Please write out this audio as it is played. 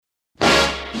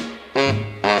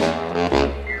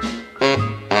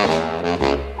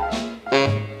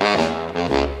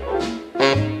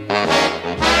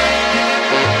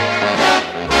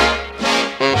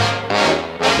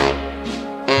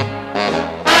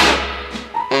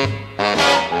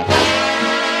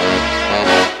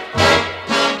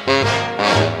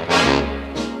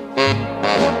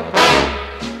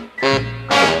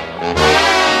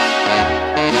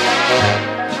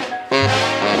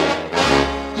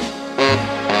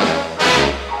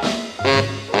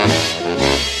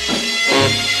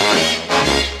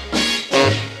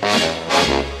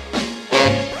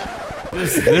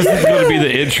This is going to be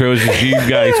the intro. Is just you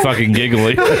guys fucking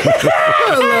giggling.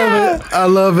 I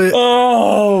love it.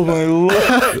 Oh my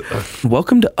lord!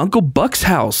 Welcome to Uncle Buck's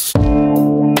house.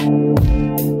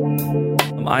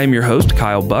 I am your host,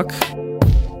 Kyle Buck.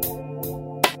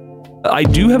 I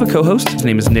do have a co-host. His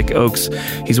name is Nick Oakes.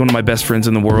 He's one of my best friends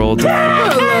in the world.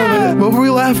 I love it. What were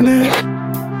we laughing at?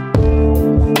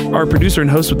 Our producer and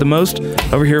host with the most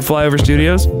over here at Flyover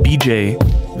Studios, BJ,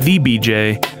 the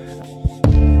BJ.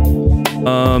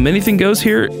 Anything goes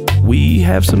here. We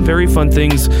have some very fun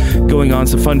things going on,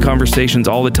 some fun conversations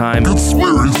all the time.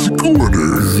 Conspiracy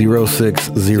Corner.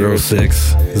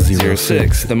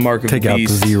 060606. The mark of Take the out the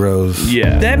beast. zeros.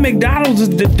 Yeah. That McDonald's is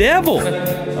the devil.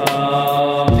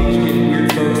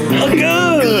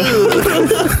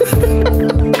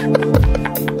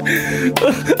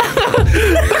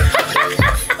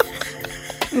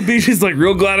 BJ's like,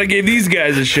 real glad I gave these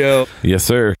guys a show. Yes,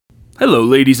 sir. Hello,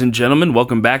 ladies and gentlemen.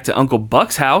 Welcome back to Uncle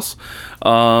Buck's house.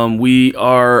 We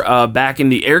are back in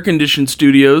the air-conditioned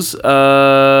studios.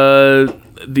 At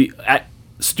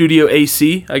Studio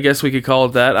AC, I guess we could call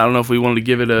it that. I don't know if we wanted to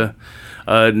give it a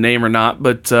name or not.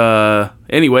 But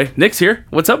anyway, Nick's here.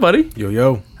 What's up, buddy?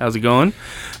 Yo. How's it going?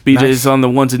 BJ's Nice. on the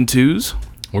ones and twos.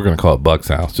 We're going to call it Buck's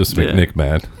house just to make Yeah. Nick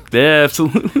mad. Yeah,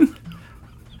 absolutely. I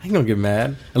ain't gonna get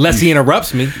mad unless he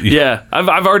interrupts me. Yeah,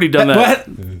 I've already done that.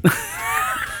 What?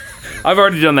 I've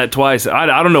already done that twice.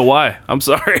 I don't know why. I'm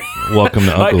sorry. Welcome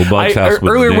to Uncle Buck's house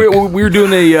with earlier Nick. we were doing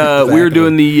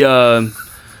the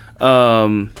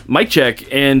mic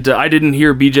check, and I didn't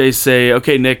hear BJ say,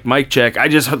 "Okay, Nick, mic check." I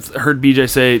just heard BJ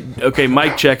say, "Okay,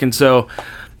 mic check," and so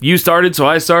you started, so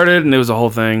I started, and it was a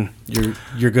whole thing.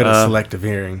 You're good at selective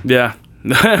hearing. Yeah.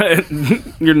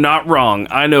 You're not wrong.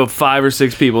 I know 5 or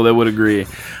 6 people that would agree.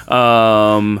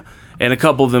 And a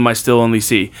couple of them I still only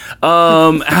see.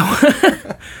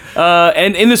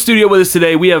 And in the studio with us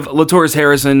today, we have Latoris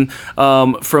Harrison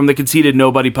from the Conceited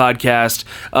Nobody podcast,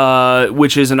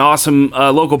 which is an awesome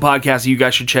local podcast that you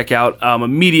guys should check out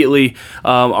immediately.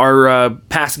 Our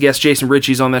past guest, Jason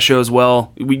Ritchie's on that show as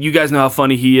well. You guys know how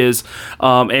funny he is.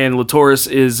 And Latoris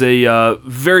is a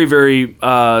very, very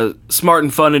smart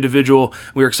and fun individual.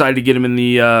 We're excited to get him in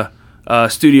the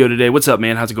studio today. What's up,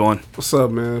 man? How's it going? What's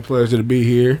up, man? Pleasure to be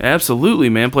here. Absolutely,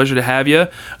 man. Pleasure to have you.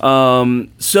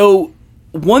 So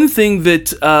one thing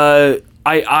that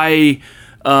I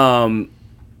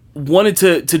wanted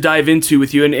to dive into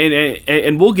with you,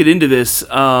 and we'll get into this,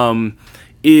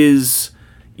 is,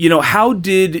 how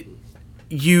did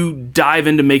you dive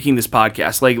into making this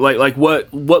podcast? Like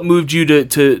what moved you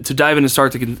to dive in and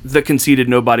start the Conceited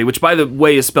Nobody, which, by the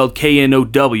way, is spelled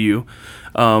KNOW,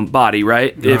 body,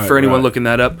 right? For anyone right. looking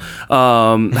that up.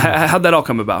 How'd that all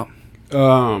come about?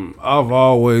 I've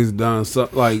always done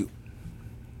something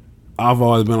I've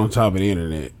always been on top of the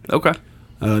internet. Okay.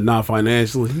 Not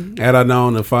financially. Had I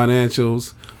known the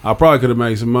financials, I probably could have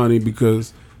made some money,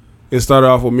 because it started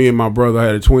off with me and my brother. I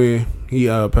had a twin. He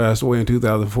passed away in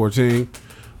 2014.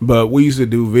 But we used to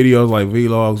do videos like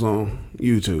vlogs on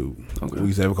YouTube. Okay. We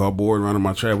used to have it called Board Running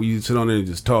My Trap. We used to sit on there and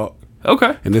just talk.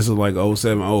 Okay. And this was like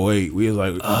 07, 08. We was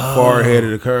like far ahead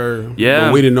of the curve. Yeah.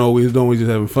 But we didn't know what we was doing. We was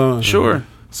just having fun. Sure.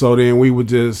 So then we would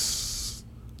just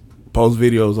post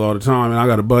videos all the time. And I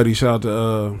got a buddy, shout out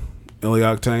to Ellie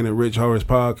Octane at Rich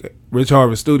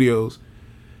Harvest Studios.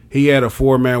 He had a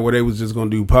format where they was just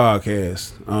going to do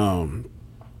podcasts.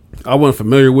 I wasn't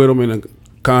familiar with them in the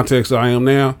context I am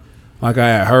now. Like, I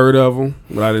had heard of them,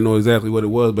 but I didn't know exactly what it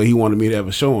was. But he wanted me to have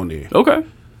a show on there. Okay.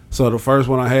 So the first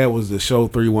one I had was the Show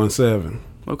 317.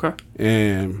 Okay.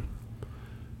 And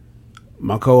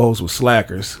my co-host was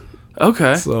Slackers.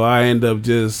 Okay. So I end up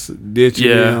just ditching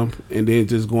them and then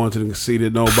just going to the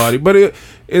Conceited Nobody. But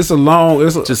it's a long...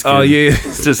 Just kidding.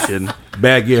 Just kidding.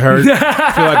 Back get hurt. Feel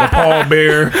like a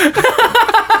pallbearer.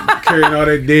 Carrying all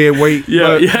that dead weight.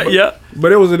 Yeah.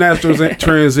 But it was a natural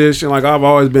transition. Like, I've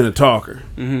always been a talker.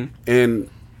 Mm-hmm. And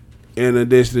in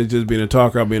addition to just being a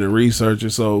talker, I've been a researcher.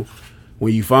 So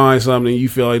when you find something you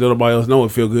feel like nobody else knows,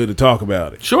 it feel good to talk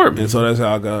about it. Sure. And so that's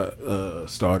how I got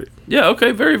started. Yeah.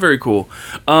 Okay. Very, very cool.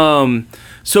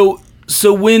 So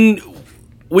when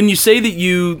you say that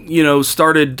you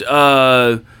started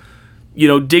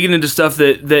digging into stuff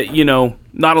that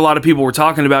not a lot of people were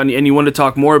talking about, and you wanted to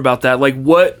talk more about that, like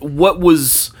what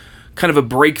was kind of a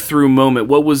breakthrough moment?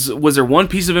 What was there one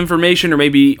piece of information or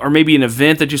maybe an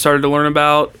event that you started to learn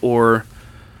about, or?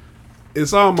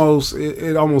 It's almost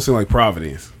it almost seemed like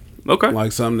Providence. Okay.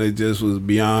 Like something that just was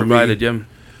beyond Provided, me. yeah.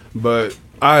 But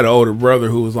I had an older brother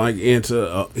who was like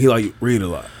into he like read a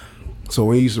lot. So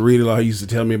when he used to read a lot, he used to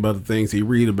tell me about the things he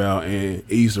read about, and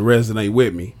it used to resonate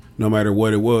with me no matter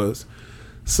what it was.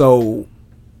 So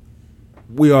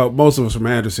most of us from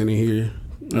Anderson in here.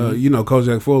 You know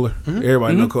Kojak Fuller.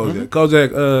 Everybody know Kojak.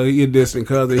 Kojak, he a distant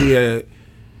cousin. He had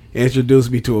introduced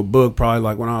me to a book probably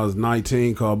like when I was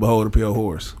 19 called Behold a Pale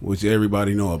Horse, which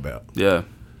everybody know about. Yeah.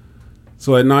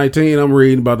 So at 19, I'm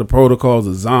reading about the protocols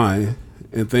of Zion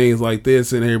and things like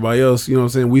this, and everybody else, you know what I'm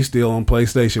saying? We still on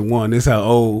PlayStation 1. This is how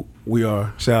old we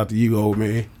are. Shout out to you, old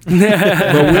man. But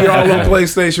we all on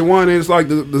PlayStation 1, and it's like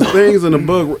the things in the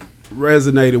book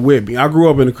resonated with me. I grew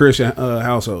up in a Christian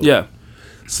household. Yeah.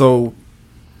 So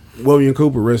William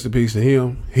Cooper, rest in peace to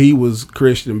him, he was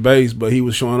Christian based, but he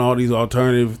was showing all these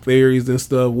alternative theories and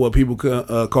stuff, what people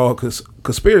call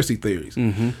conspiracy theories.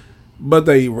 But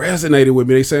they resonated with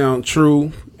me. They sound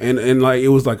true, and like it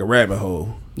was like a rabbit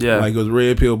hole. Yeah. Like it was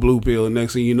red pill, blue pill, and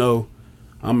next thing you know,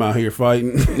 I'm out here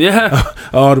fighting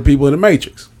all the people in the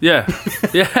Matrix. Yeah.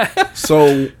 Yeah.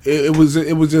 So it was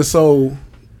just so.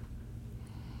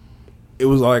 It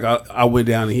was like I went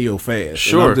down the hill fast.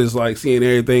 Sure. And I'm just like seeing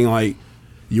everything like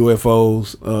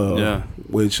UFOs,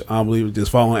 which I believe is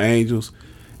just fallen angels,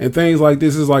 and things like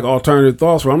this is like alternative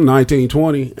thoughts. From I'm 19,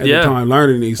 20 at the time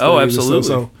learning these things. Oh,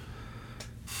 absolutely.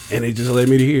 And it just led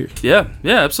me to here. Yeah,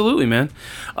 absolutely, man.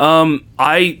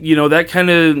 That kind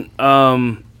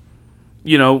of,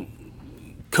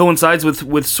 coincides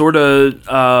with sort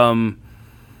of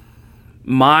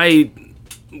my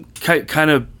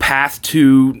kind of path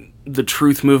to the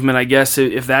truth movement, I guess,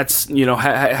 if that's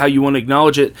how you want to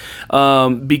acknowledge it,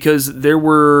 because there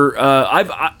were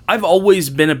I've always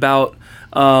been about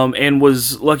and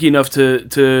was lucky enough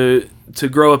to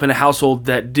grow up in a household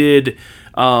that did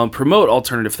promote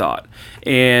alternative thought,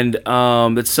 and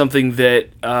that's something that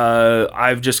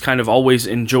I've just kind of always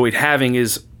enjoyed having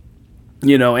is.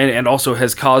 And also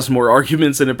has caused more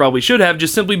arguments than it probably should have,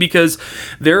 just simply because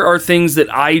there are things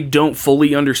that I don't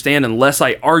fully understand unless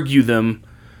I argue them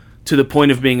to the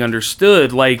point of being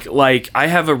understood. Like I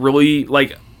have a really,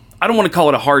 I don't want to call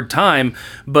it a hard time,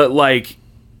 but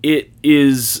it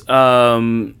is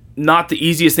not the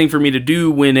easiest thing for me to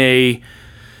do when a,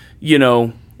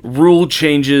 rule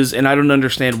changes and I don't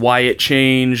understand why it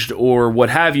changed or what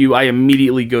have you. I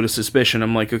immediately go to suspicion.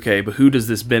 I'm like, okay, but who does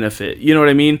this benefit? You know what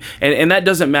I mean? And that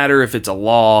doesn't matter if it's a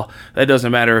law. That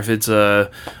doesn't matter if it's a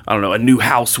new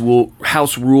house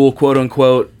rule, quote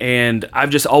unquote. And I've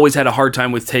just always had a hard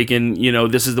time with taking,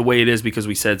 this is the way it is because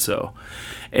we said so.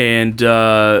 And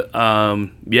I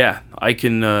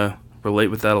can relate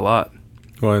with that a lot.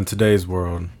 Well, in today's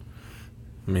world,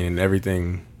 I mean,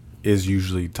 everything is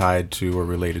usually tied to or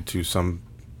related to some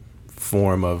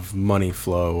form of money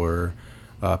flow or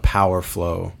power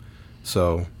flow.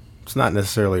 So it's not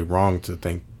necessarily wrong to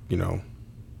think,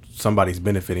 somebody's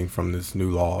benefiting from this new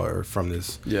law or from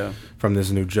this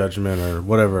new judgment or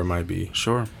whatever it might be.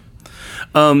 Sure.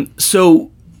 So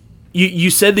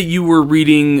you said that you were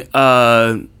reading.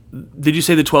 Did you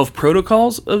say the 12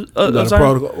 protocols of Zion?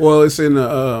 Protocol. Well, it's in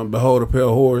the Behold a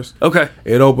Pale Horse. Okay.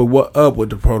 It opened up with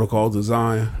the protocols of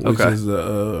Zion, which is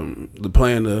the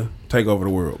plan to take over the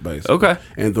world, basically. Okay.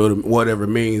 And through whatever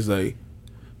means they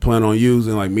plan on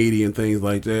using, like media and things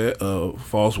like that,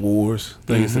 false wars,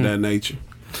 things of that nature.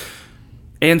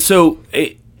 And so,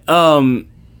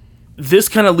 this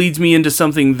kind of leads me into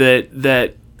something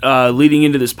that leading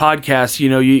into this podcast,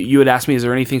 you had asked me, is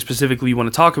there anything specifically you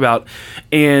want to talk about?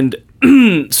 And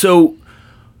so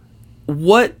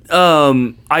what,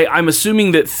 I'm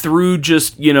assuming that through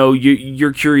just,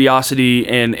 your curiosity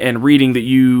and reading that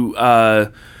you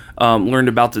learned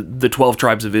about the 12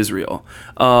 tribes of Israel.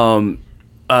 Tell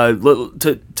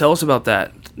us about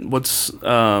that. What's,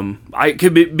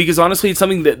 because honestly, it's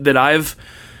something that I've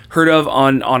heard of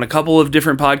on a couple of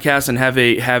different podcasts and have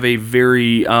a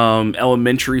very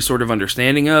elementary sort of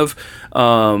understanding of,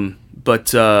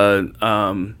 but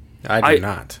I do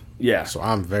not. Yeah. So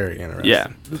I'm very interested. Yeah.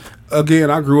 Again,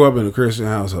 I grew up in a Christian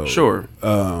household. Sure.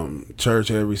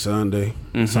 Church every Sunday,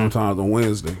 sometimes on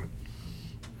Wednesday.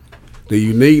 The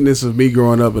uniqueness of me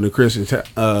growing up in a Christian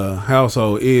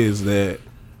household is that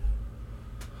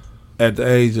at the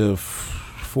age of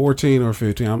 14 or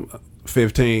 15, I'm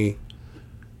 15,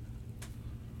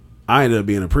 I ended up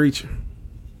being a preacher.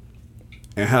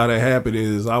 And how that happened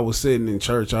is I was sitting in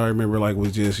church. I remember like it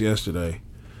was just yesterday.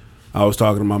 I was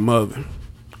talking to my mother.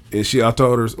 And I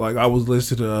told her, like, I was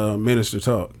listening to a minister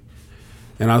talk.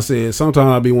 And I said, sometimes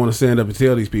I be want to stand up and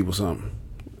tell these people something.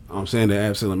 I'm saying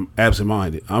they're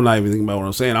absent-minded. I'm not even thinking about what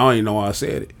I'm saying. I don't even know why I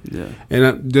said it. Yeah.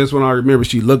 And just when I remember,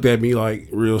 she looked at me like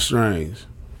real strange.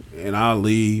 And I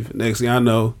leave. Next thing I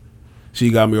know, she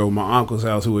got me over my uncle's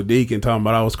house who was a deacon talking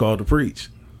about I was called to preach.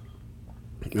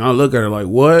 And I look at her like,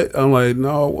 what? I'm like,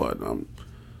 no, what? I'm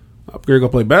going to go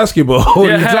play basketball. What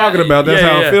are you talking about? That's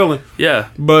how I'm feeling. Yeah.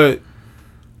 But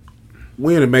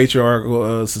we're in a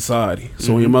matriarchal society.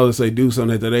 So when your mother say do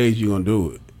something at that age, you're gonna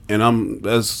do it. And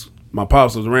that's my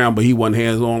pops was around, but he wasn't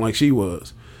hands on like she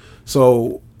was.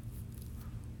 So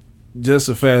just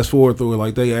to fast forward through it,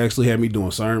 like they actually had me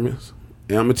doing sermons.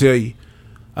 And I'm gonna tell you,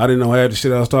 I didn't know half the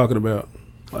shit I was talking about.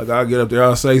 Like I'll get up there,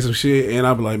 I'll say some shit, and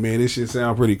I'll be like, man, this shit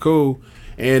sound pretty cool.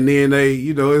 And then they,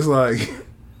 it's like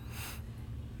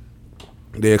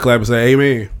they'll clap and say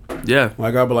amen. Yeah.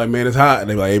 Like I'll be like, man, it's hot. And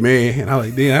they be like, amen. And I'm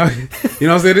like, damn, you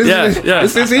know what I'm saying?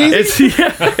 This is easy.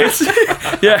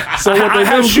 Yeah. So what they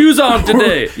have shoes on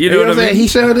today. You know what I mean? He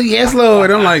showed it, yes,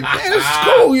 Lord. I'm like, man, this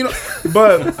is cool,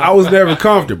 But I was never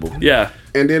comfortable. Yeah.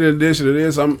 And then in addition to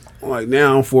this, I'm like,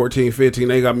 now I'm 14, 15.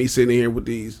 They got me sitting here with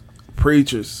these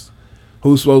preachers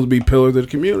who's supposed to be pillars of the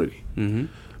community. Mm-hmm.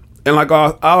 And like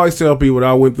I always tell people that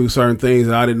I went through certain things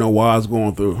that I didn't know why I was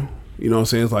going through. You know what I'm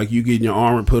saying? It's like you getting your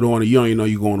armor put on and you don't even know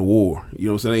you're going to war. You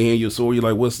know what I'm saying? They hand you a sword, you're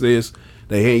like, what's this?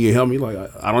 They hand you a helmet, you're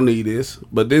like, I don't need this.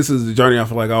 But this is the journey I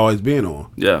feel like I've always been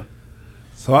on. Yeah.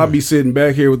 So I'll be sitting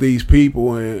back here with these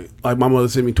people, and like my mother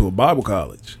sent me to a Bible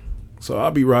college. So I'll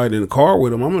be riding in the car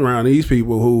with them. I'm around these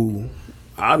people who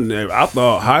I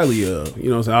thought highly of. You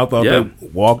know what I'm saying? I thought they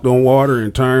walked on water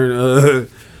and turned,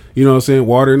 you know what I'm saying,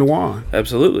 water into wine.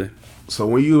 Absolutely. So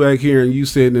when you back here and you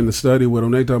sitting in the study with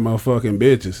them, they talking about fucking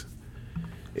bitches.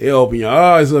 It open your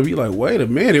eyes up. You like, wait a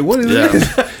minute, what is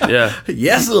this? Yeah.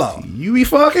 Yes, Lord. You be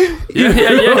fucking? Yeah.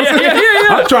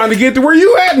 I'm trying to get to where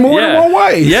you at more than one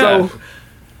way. Yeah. So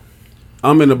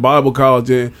I'm in the Bible college,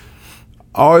 and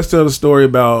I always tell the story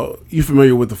about, you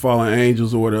familiar with the fallen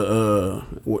angels or the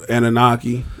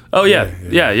Anunnaki? Oh yeah.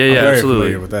 Yeah. Very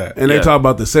Absolutely. familiar with that. And they talk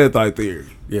about the Sethite theory.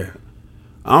 Yeah.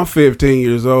 I'm 15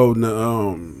 years old,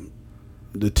 and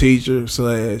the teacher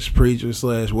 / preacher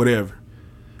 / whatever,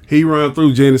 he run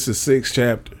through Genesis 6th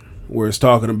chapter where it's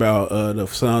talking about the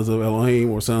sons of Elohim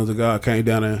or sons of God came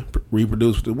down and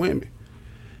reproduced with the women.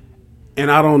 And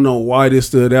I don't know why this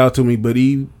stood out to me, but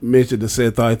he mentioned the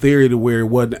Sethite theory to where it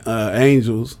wasn't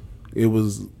angels, it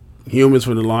was humans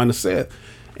from the line of Seth.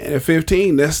 And at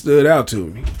 15, that stood out to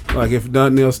me. Like if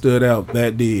nothing else stood out,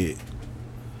 that did.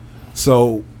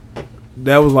 So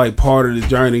that was like part of the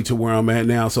journey to where I'm at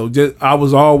now. So I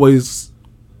was always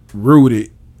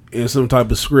rooted in some type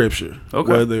of scripture,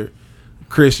 whether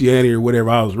Christianity or whatever.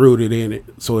 I was rooted in it,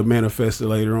 so it manifested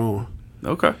later on.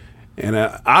 Okay. And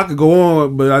I could go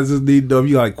on, but I just need to be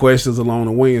like questions along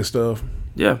the way and stuff.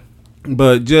 Yeah.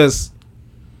 But just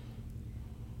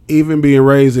even being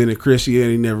raised in it,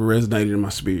 Christianity never resonated in my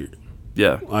spirit.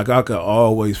 Yeah. Like I could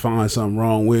always find something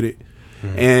wrong with it,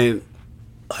 and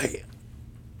like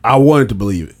I wanted to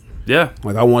believe it. Yeah.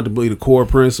 Like I wanted to believe the core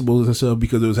principles and stuff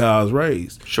because it was how I was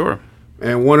raised. Sure.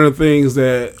 And one of the things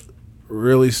that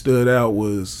really stood out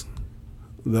was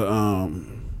the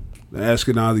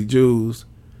Ashkenazi Jews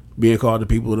being called the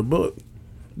people of the book.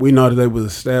 We know that they was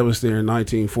established there in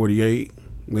 1948.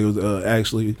 They was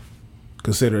actually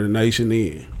considered a nation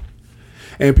then.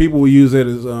 And people would use that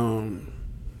as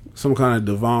some kind of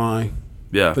divine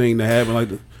thing to happen. Like,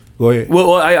 go ahead.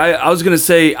 Well, I was gonna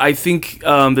say I think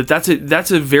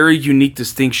that's a very unique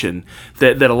distinction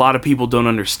that a lot of people don't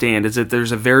understand. Is that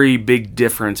there's a very big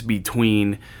difference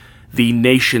between the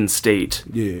nation state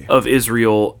of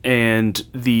Israel and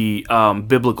the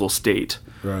biblical state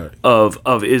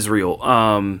of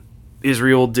Israel.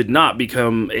 Israel did not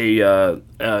become a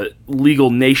legal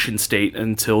nation state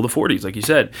until the 40s, like you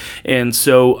said, and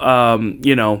so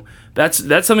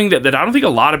that's something that I don't think a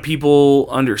lot of people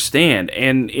understand.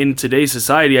 And in today's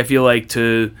society, I feel like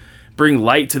to bring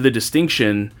light to the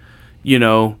distinction,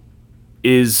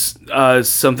 is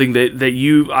something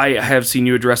that I have seen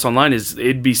you address online. Is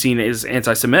it'd be seen as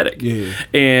anti-Semitic,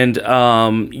 and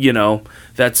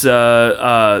that's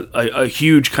a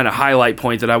huge kind of highlight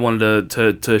point that I wanted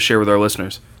to share with our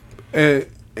listeners. And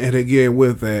again,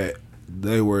 with that,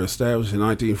 they were established in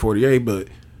 1948, but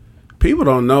people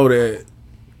don't know that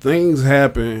things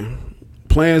happen,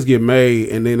 plans get made,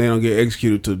 and then they don't get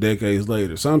executed till decades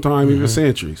later, sometimes even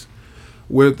centuries.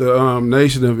 With the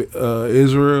nation of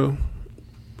Israel,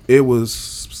 it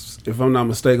was, if I'm not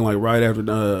mistaken, like right after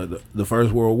the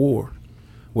First World War,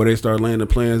 where they started laying the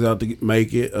plans out to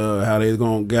make it, how they was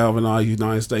going to galvanize the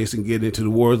United States and get into the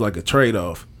wars like a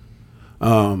trade-off.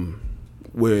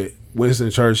 With Winston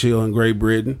Churchill in Great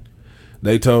Britain,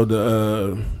 they told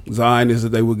the Zionists that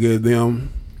they would give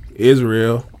them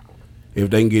Israel if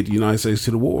they can get the United States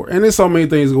to the war. And there's so many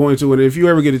things going to it. If you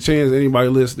ever get a chance, anybody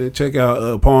listening, check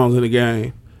out Pawns in the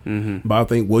Game. By I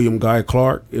think William Guy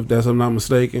Clark, if that's I'm not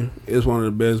mistaken. It's one of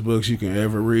the best books you can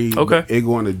ever read. Okay. It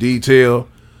go into detail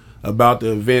about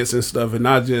the events and stuff, and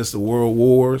not just the world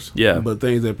wars, but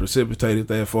things that precipitated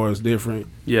that as far as different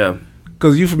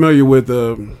because you familiar with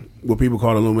what people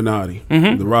call Illuminati,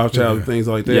 the Rothschild and things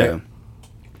like that. Yeah.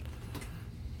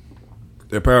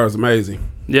 Their power is amazing.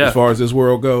 Yeah. As far as this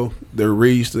world go, their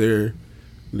reach, their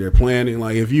planning.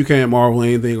 Like if you can't marvel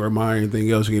anything or admire anything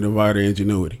else, you can admire their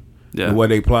ingenuity. Yeah. The way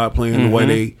they plot, plan, the way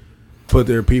they put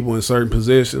their people in certain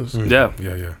positions. Yeah.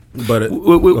 Yeah. But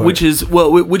which is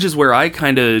where I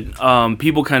kind of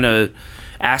people kind of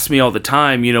ask me all the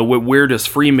time, you know, where does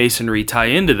Freemasonry tie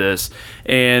into this?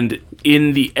 And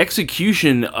in the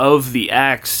execution of the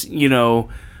acts, you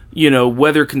know,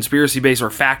 whether conspiracy based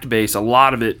or fact based, a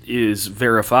lot of it is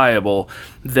verifiable.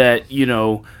 That, you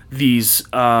know, these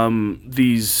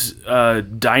dynasties,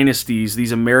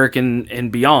 these American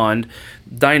and beyond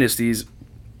dynasties,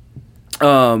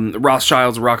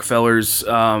 Rothschilds, Rockefellers,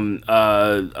 even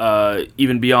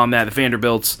beyond that, the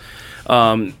Vanderbilts,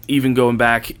 even going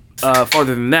back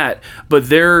farther than that, but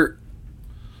their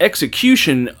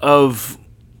execution of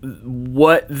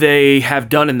what they have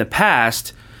done in the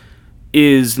past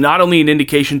is not only an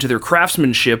indication to their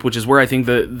craftsmanship, which is where I think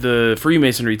the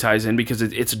Freemasonry ties in, because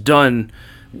it's done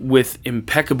with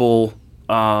impeccable,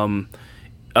 ingenuity,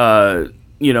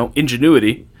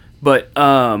 but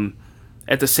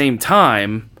at the same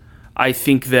time, I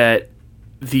think that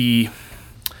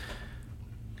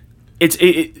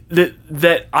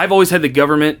that I've always had the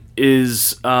government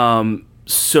is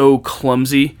so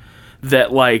clumsy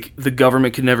that like the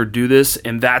government can never do this,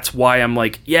 and that's why I'm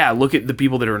like, yeah, look at the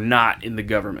people that are not in the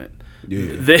government.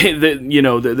 Yeah.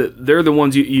 They're the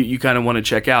ones you kind of want to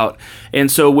check out.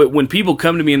 And so when people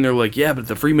come to me and they're like, yeah, but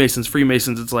the Freemasons,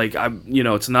 it's like,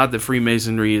 it's not that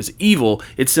Freemasonry is evil.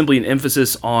 It's simply an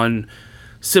emphasis on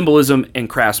symbolism and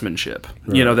craftsmanship.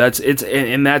 Right. You know, that's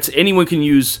anyone can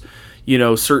use,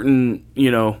 certain,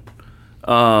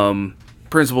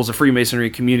 principles of Freemasonry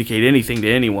to communicate anything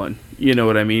to anyone. You know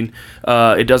what I mean?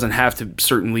 It doesn't have to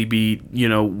certainly be,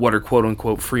 what are quote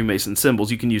unquote Freemason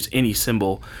symbols. You can use any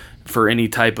symbol for any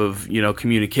type of,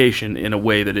 communication in a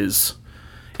way that is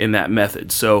in that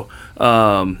method. So,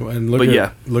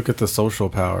 look at the social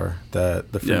power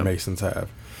that the Freemasons have.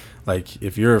 Like,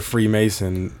 if you're a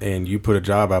Freemason and you put a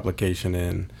job application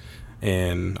in,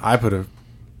 and I put a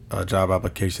job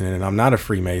application in, and I'm not a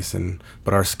Freemason,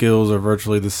 but our skills are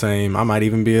virtually the same, I might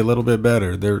even be a little bit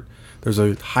better. There's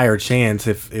a higher chance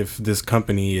if this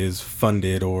company is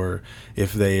funded, or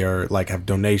if they are have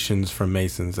donations from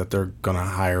Masons, that they're gonna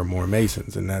hire more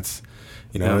Masons, and that's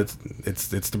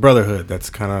it's the brotherhood. That's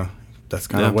kind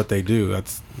of what they do.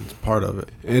 It's part of it.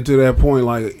 And to that point,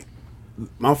 like,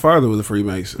 my father was a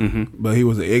Freemason, but he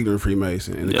was an ignorant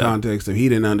Freemason in the context of he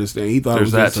didn't understand. He thought it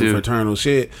was just some fraternal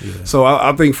shit. Yeah. So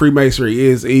I think Freemasonry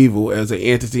is evil as an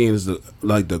entity and is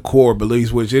the core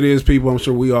beliefs, which it is people I'm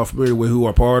sure we are familiar with who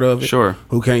are part of it,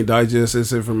 who can't digest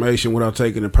this information without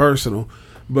taking it personal.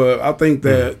 But I think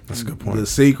that that's a good point. The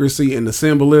secrecy and the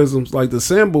symbolisms, like the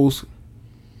symbols,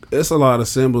 it's a lot of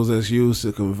symbols that's used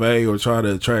to convey or try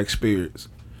to attract spirits.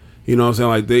 You know what I'm saying?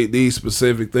 Like these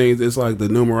specific things, it's like the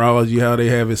numerology, how they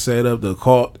have it set up, the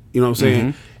occult, you know what I'm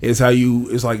saying? It's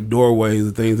it's like doorways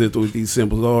and things that these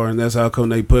symbols are, and that's how come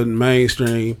they put in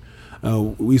mainstream.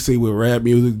 We see with rap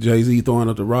music, Jay-Z throwing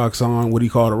up the rock sign, what he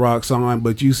called a rock sign,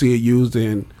 but you see it used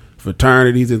in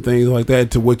fraternities and things like that,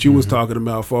 to what you was talking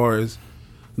about as far as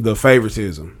the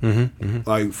favoritism.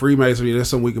 Like Freemasonry, that's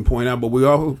something we can point out, but we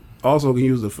also can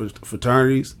use the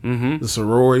fraternities, the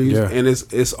sororities, and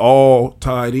it's all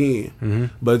tied in,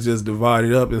 but just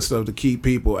divided up and stuff to keep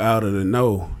people out of the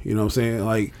know. You know what I'm saying?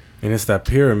 Like, and it's that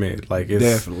pyramid. Like, it's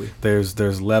definitely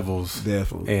there's levels,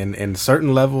 definitely, and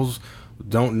certain levels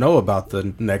don't know about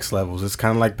the next levels. It's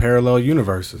kind of like parallel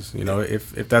universes.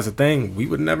 If that's a thing, we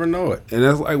would never know it. And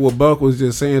that's like what Buck was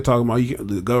just saying, talking about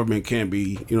the government can't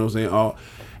be, you know what I'm saying,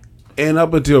 and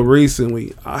up until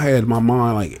recently, I had my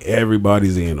mind like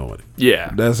everybody's in on it.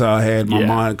 Yeah. That's how I had my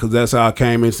mind, because that's how I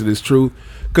came into this truth.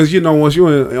 Because, once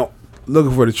you're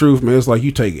looking for the truth, man, it's like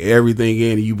you take everything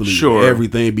in and you believe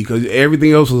everything, because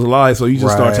everything else was a lie, so you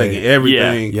just start taking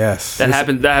everything. Yeah. Yes. That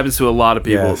happens to a lot of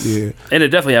people. Yes. Yeah. And it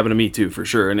definitely happened to me too, for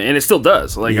sure. And it still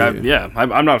does. Like, I'm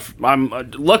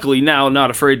luckily now not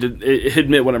afraid to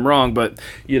admit when I'm wrong, but,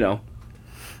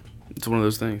 it's one of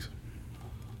those things.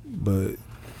 But...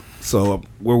 So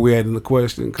where we at in the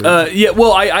question?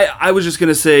 Well, I was just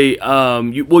gonna say,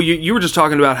 you were just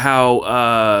talking about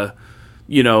how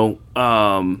well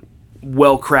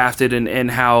crafted and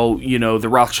how the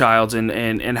Rothschilds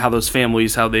and how those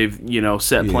families, how they've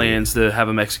set plans to have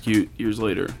them execute years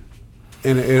later.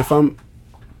 And if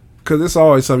because it's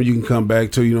always something you can come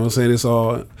back to, you know what I'm saying? It's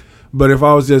all. But if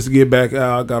I was just to get back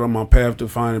out, I got on my path to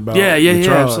find about the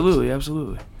tribes.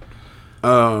 Absolutely.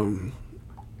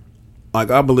 Like,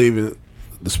 I believe in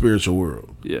the spiritual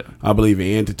world. Yeah. I believe in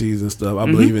entities and stuff. I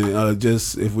believe in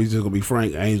just, if we just gonna be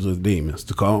frank, angels and demons,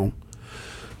 to call them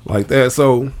like that.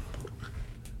 So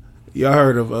y'all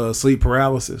heard of sleep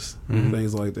paralysis,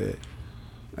 things like that?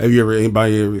 Have you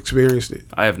anybody ever experienced it?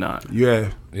 I have not. You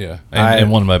have. Yeah,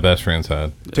 and one of my best friends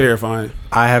had. Terrifying.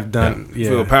 I have done.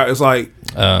 Yeah. It's like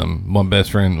My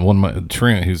best friend,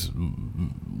 Trent, who's a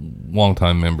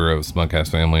longtime member of Smugcast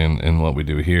family and what we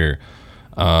do here.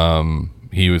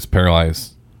 He was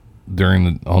paralyzed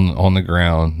on the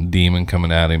ground, demon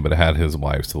coming at him, but it had his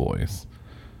wife's voice.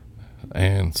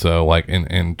 And so, like,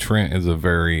 and Trent is a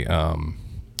very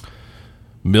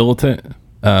militant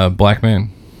black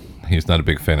man. He's not a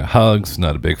big fan of hugs,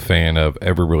 not a big fan of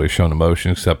ever really showing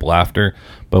emotion except laughter.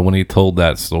 But when he told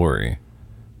that story,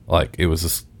 like, it was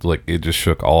just like, it just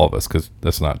shook all of us, because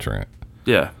that's not Trent.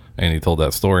 Yeah. And he told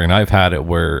that story, and I've had it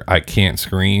where I can't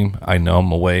scream, I know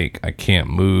I'm awake, I can't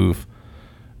move,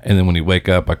 and then when you wake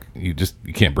up, you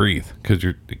can't breathe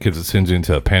because it sends you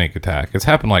into a panic attack. It's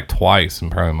happened like twice in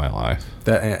probably my life.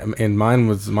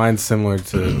 Mine's similar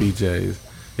to BJ's.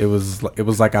 It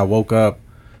was like I woke up,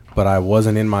 but I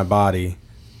wasn't in my body,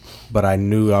 but I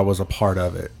knew I was a part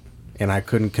of it, and I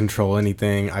couldn't control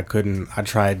anything. I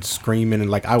tried screaming, and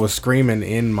like I was screaming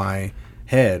in my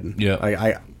head. Yeah.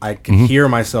 Like I could hear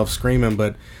myself screaming,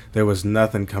 but there was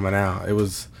nothing coming out. It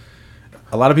was,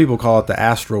 a lot of people call it the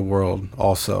astral world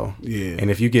also. Yeah. And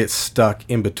if you get stuck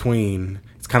in between,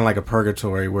 it's kind of like a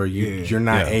purgatory where you're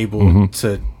not able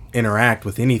to interact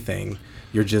with anything.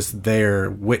 You're just there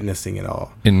witnessing it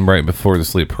all. And right before the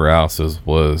sleep paralysis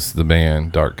was the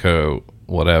band, Dark Coat,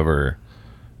 whatever.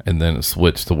 And then it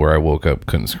switched to where I woke up,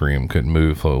 couldn't scream, couldn't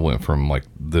move. So it went from like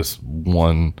this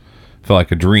one, felt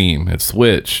like a dream. It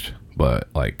switched, but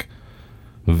like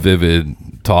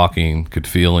vivid talking, could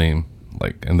feel him.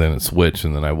 Like, and then it switched,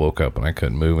 and then I woke up and I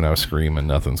couldn't move, and I was screaming.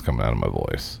 Nothing's coming out of my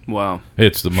voice. Wow.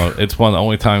 It's it's one of the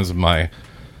only times in my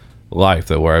life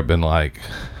that where I've been like,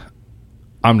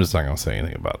 I'm just not gonna say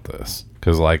anything about this,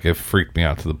 because like it freaked me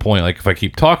out to the point, like if I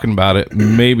keep talking about it,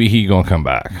 maybe he gonna come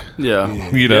back. Yeah.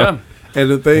 You know. Yeah. And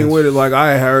the thing with it, like,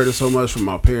 I heard it so much from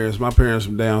my parents. My parents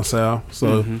from down south,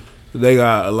 so they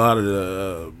got a lot of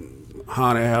the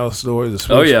haunted house stories, the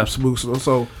spooks.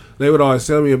 So they would always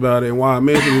tell me about it. And why I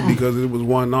mentioned it, because it was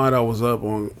one night I was up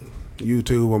on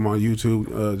YouTube, on my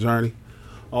YouTube journey.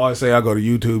 I always say I go to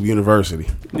YouTube University.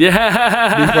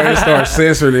 Yeah. Before they start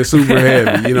censoring it super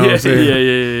heavy, you know what I'm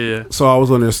saying? Yeah. So I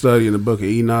was on there studying the book of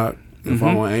Enoch and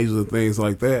following angels and things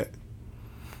like that.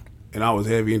 And I was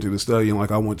heavy into the studying,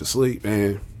 like I went to sleep,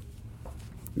 and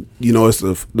you know, it's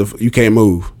the you can't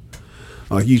move.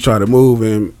 Like, you try to move,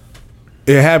 and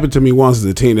it happened to me once as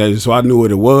a teenager, so I knew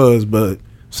what it was, but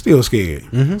still scared.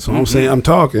 So I'm saying, I'm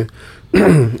talking,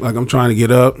 like I'm trying to get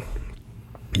up,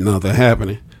 nothing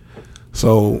happening.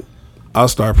 So I'll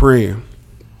start praying.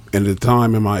 And at the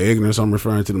time, in my ignorance, I'm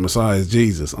referring to the Messiah as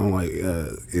Jesus. I'm like,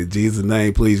 in Jesus'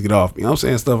 name, please get off me. I'm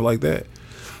saying stuff like that.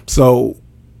 So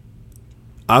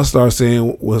I start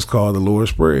saying what's called the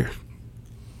Lord's Prayer.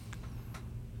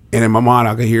 And in my mind,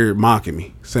 I could hear it mocking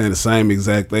me, saying the same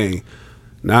exact thing.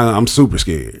 Now I'm super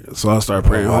scared. So I start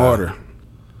praying harder.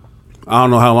 I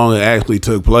don't know how long it actually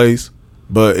took place,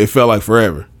 but it felt like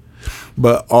forever.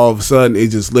 But all of a sudden, it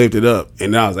just lifted up,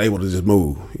 and I was able to just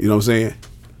move. You know what I'm saying?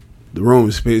 The room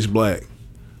is pitch black.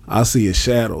 I see a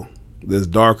shadow that's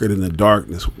darker than the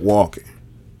darkness walking.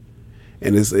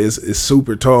 And it's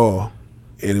super tall,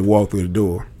 and it walked through the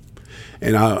door.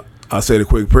 And I said a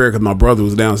quick prayer because my brother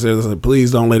was downstairs. I said,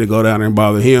 please don't let it go down there and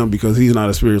bother him, because he's not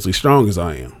as spiritually strong as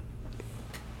I am.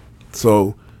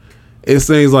 So it's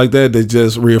things like that that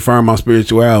just reaffirm my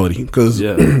spirituality, because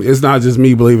it's not just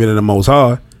me believing in the Most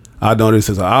High. I know this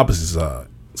is the opposite side.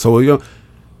 So, you know,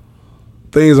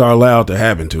 things are allowed to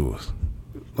happen to us.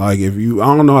 Like, I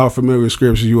don't know how familiar with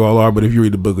scriptures you all are, but if you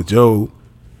read the book of Job,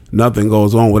 nothing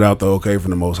goes on without the okay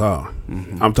from the Most High.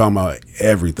 I'm talking about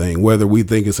everything, whether we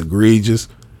think it's egregious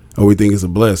or we think it's a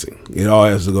blessing. It all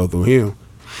has to go through him.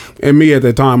 And me at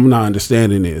that time, I'm not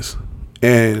understanding this.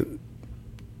 And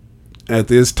at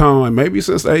this time, maybe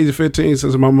since the age of 15,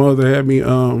 since my mother had me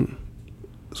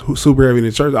super heavy in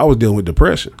the church, I was dealing with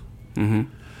depression.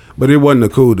 But it wasn't a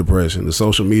cool depression, the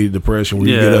social media depression where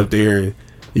you get up there and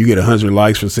you get 100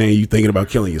 likes for saying you thinking about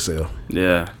killing yourself.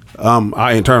 Yeah.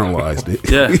 I internalized it.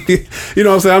 Yeah. You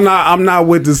know what I'm saying? I'm not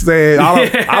with the saying,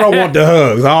 I don't want the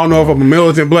hugs. I don't know if I'm a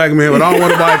militant black man, but I don't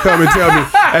want nobody to come and tell me,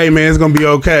 hey man, it's gonna be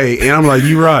okay. And I'm like,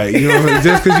 you right. You know,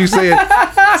 just because you said.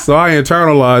 So I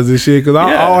internalized this shit, because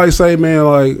I always say, man,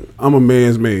 like, I'm a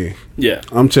man's man. Yeah.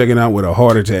 I'm checking out with a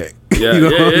heart attack. Yeah. You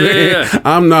know what I'm saying?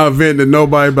 I'm not venting to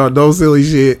nobody about no silly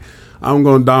shit. I'm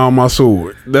gonna die on my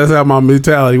sword. That's how my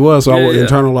mentality was. So I would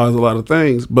internalize a lot of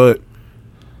things, but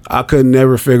I could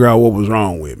never figure out what was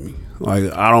wrong with me.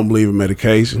 Like, I don't believe in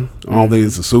medication. I don't think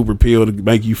it's a super pill to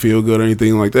make you feel good or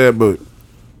anything like that. But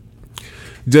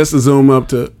just to zoom up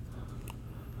to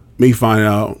me finding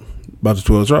out about the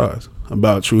 12 tribes,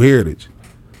 about True Heritage,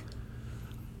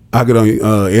 I get on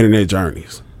internet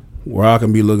journeys where I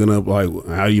can be looking up, like,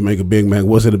 how do you make a Big Mac?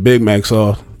 What's in a Big Mac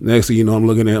sauce? Next thing you know, I'm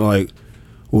looking at, like,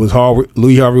 was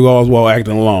Lee Harvey Oswald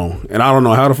acting alone? And I don't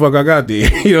know how the fuck I got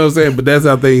there. You know what I'm saying? But that's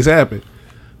how things happen.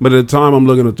 But at the time, I'm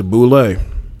looking at the Boule,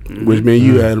 which me and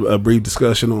you had a brief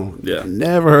discussion on. Yeah.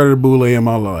 Never heard of the Boule in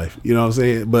my life. You know what I'm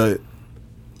saying? But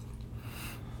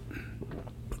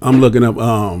I'm looking up,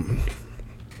 I'm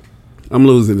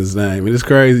losing his name. And it's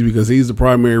crazy because he's the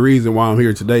primary reason why I'm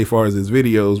here today as far as his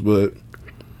videos. But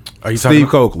Are you Steve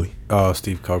Coakley. Oh,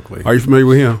 Steve Coakley. Are you familiar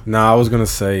with him? No, I was gonna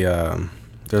say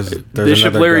there's Bishop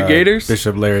another Larry guy, Gators?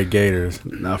 Bishop Larry Gators.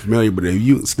 Not familiar, but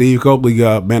if Steve Coakley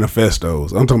got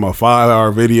manifestos. I'm talking about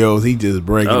 5-hour videos. He just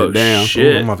breaking it down.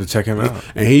 Shit. Ooh, I'm about to check him out.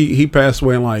 And he passed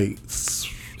away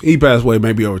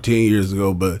maybe over 10 years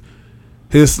ago, but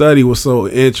his study was so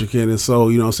intricate and so,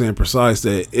 you know what I'm saying, precise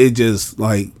that it just,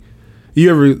 like, you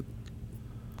ever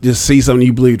just see something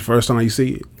you believe the first time you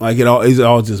see it? Like, it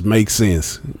all just makes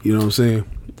sense. You know what I'm saying?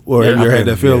 Or have you ever had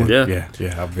that feeling? Yeah.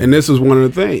 I've been. And this was one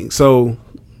of the things. So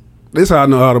this is how I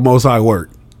know how the Most High work.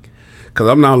 Because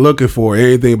I'm not looking for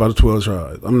anything about the 12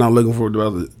 tribes. I'm not looking for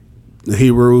about the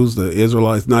Hebrews, the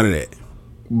Israelites, none of that.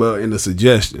 But in the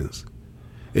suggestions,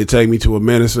 it take me to a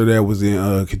minister that was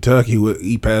in Kentucky.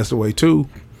 He passed away too.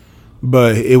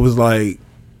 But it was like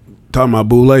talking about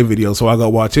Boule video, so I go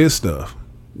watch his stuff.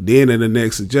 Then in the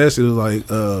next suggestion, it was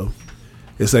like,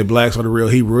 it say blacks are the real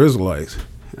Hebrew Israelites.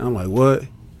 And I'm like, what?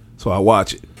 So I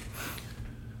watch it.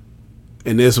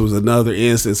 And this was another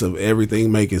instance of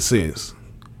everything making sense.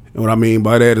 And what I mean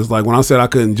by that is, like, when I said I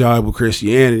couldn't jive with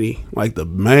Christianity, like, the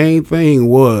main thing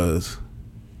was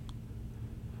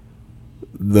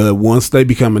once they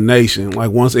become a nation,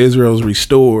 like, once Israel's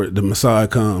restored, the Messiah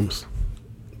comes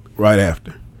right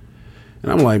after.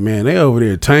 And I'm like, man, they over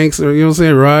there tanks, or, you know what I'm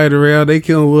saying, riding around, they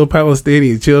killing little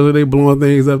Palestinian children, they blowing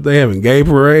things up, they having gay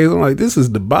parades. I'm like, this is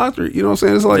debauchery, you know what I'm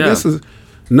saying? It's like, this is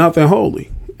nothing holy.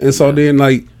 And so then,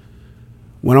 like,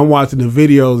 when I'm watching the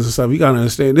videos and stuff, you gotta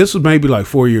understand, this was maybe like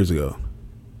 4 years ago.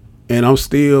 And I'm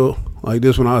still, like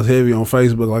this when I was heavy on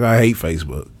Facebook, like I hate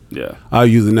Facebook. Yeah. I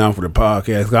use it now for the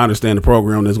podcast. I understand the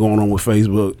program that's going on with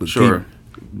Facebook. Sure.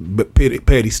 But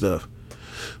petty stuff.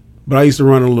 But I used to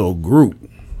run a little group.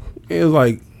 It was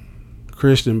like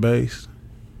Christian based.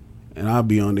 And I'd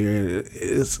be on there, and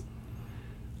it's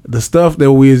the stuff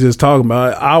that we was just talking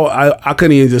about. I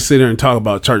couldn't even just sit there and talk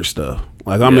about church stuff.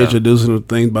 Like, I'm introducing the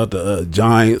things about the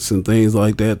giants and things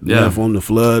like that. Yeah. From the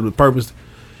flood with purpose.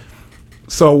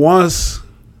 So once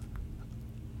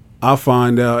I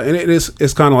find out, and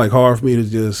it's kind of like hard for me to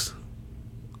just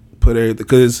put everything,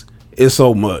 because it's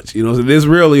so much, you know. So it's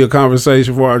really a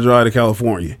conversation before I drive to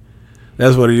California.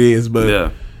 That's what it is.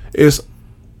 But this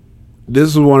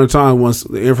is one of the times once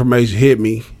the information hit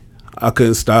me, I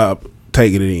couldn't stop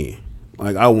taking it in.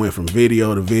 Like, I went from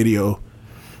video to video,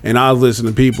 and I was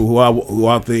listening to people who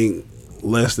I think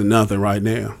less than nothing right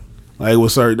now. Like,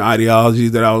 with certain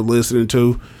ideologies that I was listening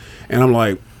to, and I'm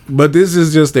like, but this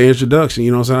is just the introduction,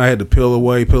 you know what I'm saying? I had to peel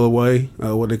away,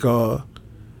 what they call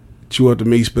chew up the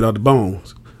meat, spit out the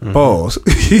bones. Mm-hmm. Pause.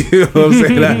 You know what I'm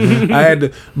saying? I had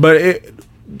to, but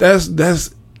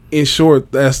that's in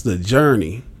short, that's the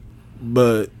journey.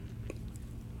 But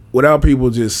without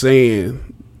people just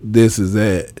saying this is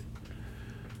that,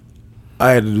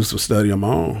 I had to do some study on my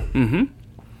own.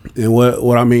 Mm-hmm. And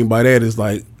what I mean by that is,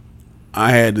 like,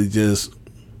 I had to just,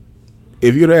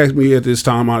 if you'd asked me at this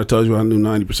time, I'd have told you I knew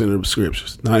 90% of the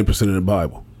scriptures, 90% of the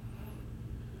Bible.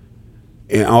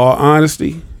 In all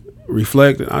honesty,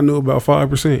 reflecting, I knew about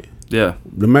 5%. Yeah.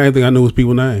 The main thing I knew was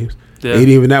people's names. Yeah. And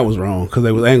even that was wrong because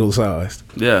they was anglicized.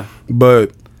 Yeah.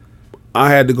 But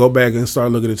I had to go back and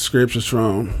start looking at the scriptures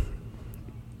from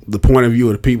the point of view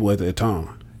of the people at that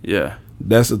time. Yeah.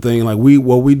 That's the thing. Like, we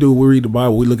read the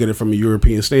Bible, we look at it from a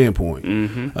European standpoint,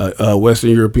 a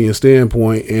Western European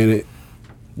standpoint, and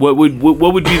what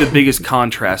would be the biggest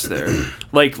contrast there?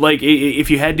 Like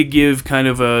if you had to give kind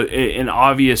of an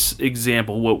obvious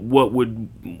example, what would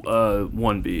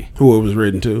one be? Who it was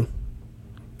written to.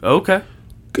 Okay.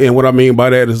 And what I mean by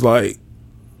that is, like,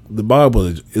 the Bible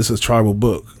is a tribal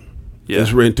book. Yeah.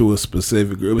 It's written to a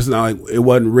specific group. It's not like it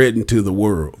wasn't written to the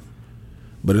world.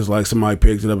 But it's like somebody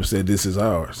picked it up and said, this is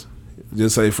ours.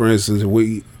 Just say, for instance, if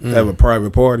we have a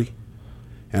private party,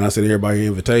 and I send everybody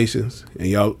invitations,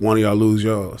 and one of y'all lose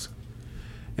yours.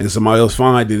 and somebody else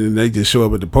find it, and they just show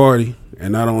up at the party,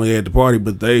 and not only at the party,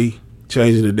 but they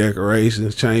changing the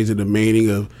decorations, changing the meaning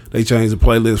of, they change the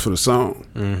playlist for the song,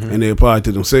 and they apply it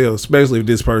to themselves, especially if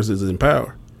this person is in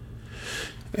power.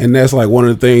 And that's like one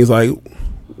of the things, like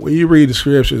when you read the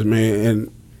scriptures, man,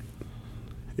 and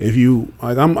if you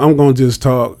like, I'm gonna just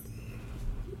talk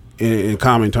in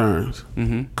common terms,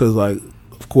 because like,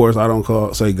 of course, I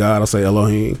don't say God, I say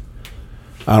Elohim.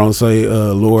 I don't say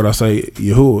Lord, I say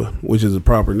Yahuwah, which is a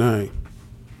proper name.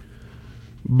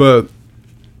 But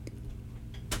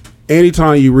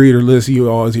anytime you read or listen, you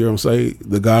always hear him say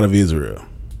the God of Israel.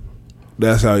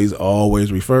 That's how he's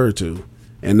always referred to,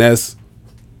 and that's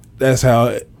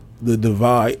how the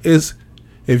divide is.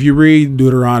 If you read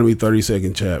Deuteronomy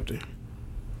 32nd chapter,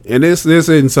 and this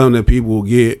isn't something that people will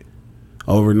get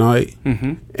overnight,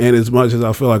 and as much as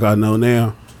I feel like I know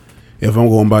now, if I'm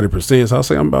going by the percents, I'll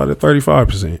say I'm about at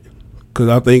 35%, because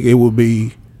I think it would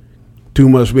be too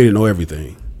much for me to know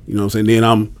everything. You know what I'm saying? Then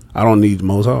I don't need the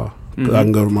Most High, because I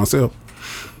can go to myself.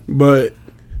 But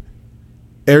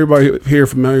everybody here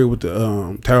familiar with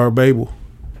the Tower of Babel?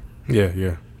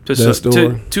 Yeah. Just That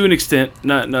story. to an extent,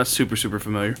 not super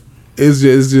familiar. It's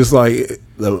just like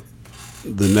the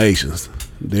nations.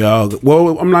 They all,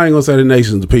 well, I'm not even gonna say the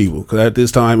nations, the people, because at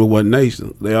this time it wasn't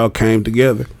nations. They all came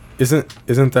together.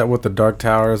 Isn't that what the Dark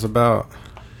Tower is about?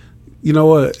 You know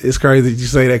what? It's crazy that you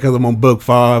say that, because I'm on book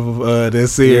 5 of that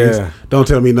series. Yeah. Don't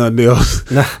tell me nothing else.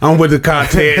 I'm with the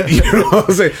content. You know what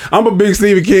I'm saying? I'm a big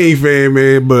Stephen King fan,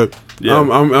 man, but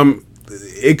I'm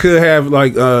it could have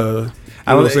like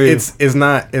I don't. It's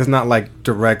not like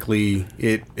directly.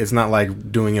 It's not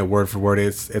like doing it word for word.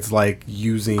 It's like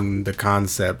using the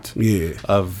concept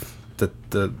of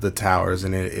the towers,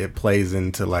 and it plays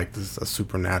into like this a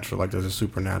supernatural. Like there's a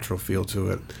supernatural feel to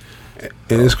it.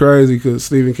 And it's crazy because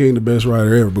Stephen King, the best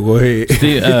writer ever. But go ahead.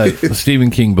 The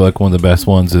Stephen King book, one of the best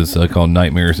ones, is called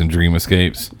Nightmares and Dream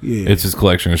Escapes. Yeah. It's his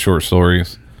collection of short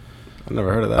stories. I've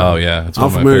never heard of that. Oh yeah, it's one I'm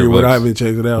of my familiar favorite with it. I books. haven't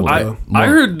checked it out. though. I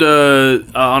heard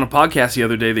on a podcast the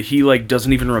other day that he like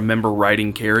doesn't even remember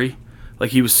writing Carrie.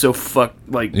 Like he was so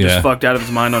fucked out of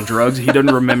his mind on drugs. He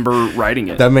doesn't remember writing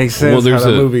it. That makes sense. Well, there's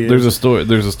how that movie there's is. a story.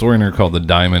 There's a story in there called The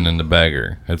Diamond and the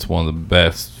Beggar. It's one of the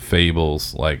best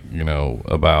fables, like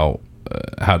about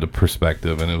how the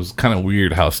perspective, and it was kind of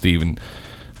weird how Stephen.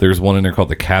 There's one in there called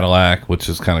The Cadillac, which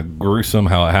is kind of gruesome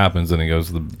how it happens, and he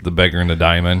goes the beggar and the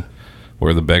diamond,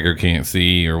 where the beggar can't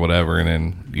see or whatever, and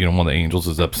then one of the angels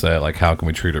is upset, like how can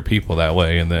we treat our people that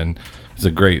way, and then it's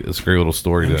a great little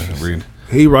story to read.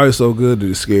 He writes so good that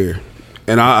it's scary.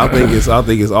 And I think it's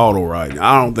auto writing.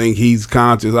 I don't think he's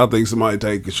conscious. I think somebody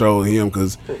take control of him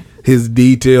because his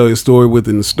detail, his story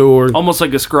within the story. Almost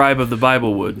like a scribe of the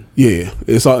Bible would. Yeah,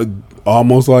 it's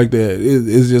almost like that.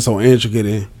 It's just so intricate,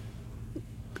 and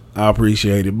I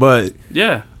appreciate it. But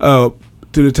Yeah. to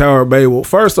the Tower of Babel.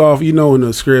 First off, in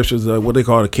the scriptures, what they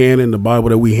call the canon, the Bible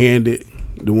that we handed,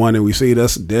 the one that we see,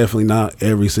 that's definitely not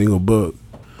every single book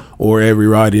or every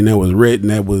writing that was written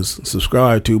that was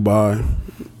subscribed to by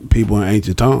people in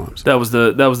ancient times. That was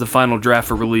the final draft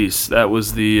for release. That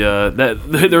was the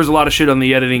there was a lot of shit on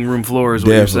the editing room floor, is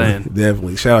what you're saying.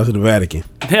 Definitely. Shout out to the Vatican.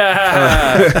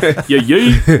 Yeah.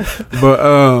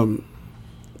 But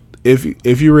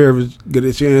if you ever get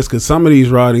a chance, because some of these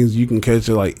writings you can catch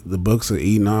it, like the books of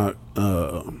Enoch,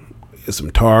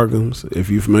 some Targums. If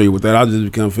you're familiar with that, I just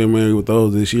become familiar with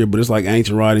those this year. But it's like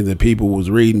ancient writings that people was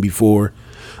reading before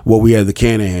what we had the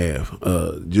canon have.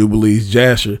 Jubilees,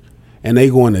 Jasher, and they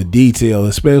go into detail.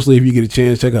 Especially if you get a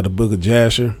chance, check out the book of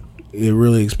Jasher. It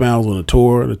really expounds on the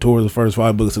Torah. The Torah is the first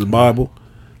 5 books of the Bible.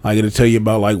 Like it'll tell you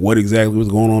about like what exactly was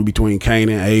going on between Cain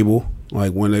and Abel,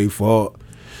 like when they fought,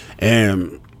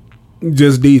 and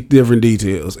just these different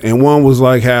details. And one was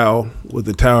like how with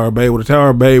the Tower of Babel. The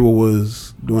Tower of Babel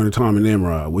was during the time of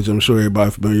Nimrod, which I'm sure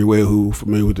everybody familiar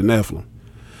with the Nephilim.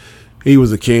 He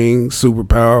was a king, super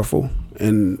powerful,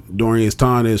 and during his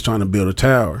time they was trying to build a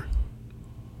tower.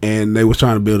 And they was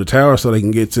trying to build a tower so they can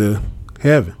get to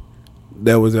heaven.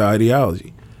 That was their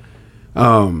ideology.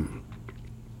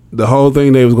 The whole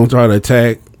thing, they was going to try to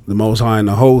attack the Most High and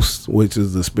the hosts, which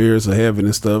is the spirits of heaven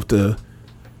and stuff, to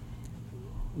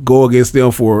go against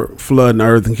them for flooding the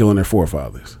earth and killing their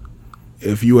forefathers.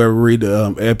 If you ever read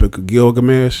the Epic of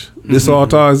Gilgamesh, this all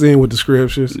ties in with the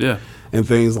scriptures and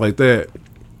things like that.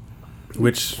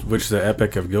 Which the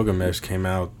Epic of Gilgamesh came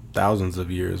out thousands of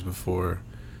years before,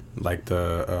 like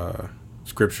the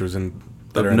scriptures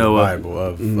that are in Noah. the Bible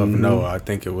of Noah. I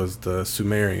think it was the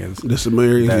Sumerians. The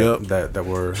Sumerians,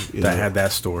 that had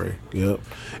that story. Yep.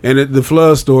 And the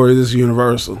flood story is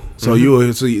universal, so you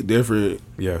will see different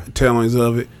tellings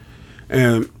of it.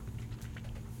 And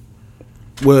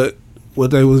what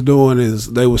what they was doing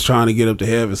is they was trying to get up to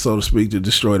heaven, so to speak, to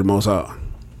destroy the Most High.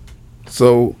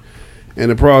 So, in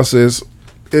the process,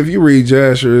 if you read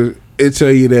Jasher, it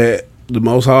tell you that the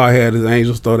Most High had his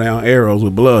angels throw down arrows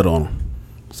with blood on them.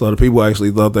 So the people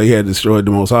actually thought they had destroyed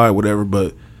the Most High, whatever.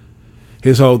 But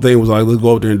his whole thing was like, let's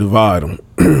go up there and divide them.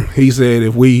 He said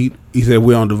if we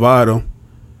don't divide them,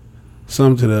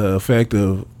 something to the effect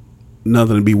of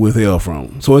nothing to be withheld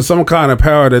from. So it's some kind of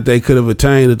power that they could have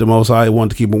attained that the Most High wanted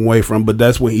to keep them away from. But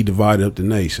that's when he divided up the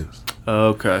nations.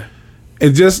 Okay.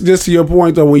 And just to your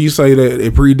point though, when you say that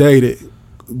it predated,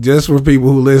 just for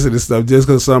people who listen to stuff, just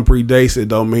because something predates it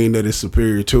don't mean that it's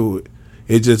superior to it.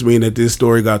 It just means that this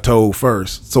story got told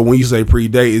first. So when you say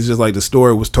predate, it's just like the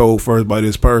story was told first by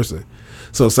this person.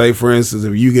 So say, for instance,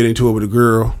 if you get into it with a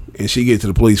girl and she gets to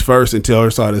the police first and tell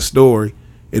her side of the story,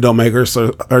 it don't make her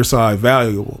side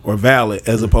valuable or valid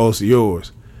as opposed to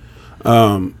yours.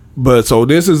 But so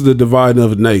this is the dividing of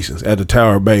the nations at the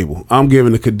Tower of Babel. I'm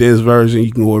giving the condensed version.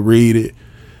 You can go read it.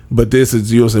 But this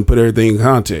is used and put everything in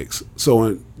context. So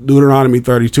in Deuteronomy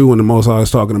 32, when the Most High is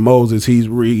talking to Moses, he's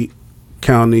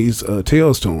recounting these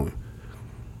tales to him.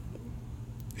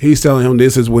 He's telling him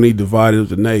this is when he divided up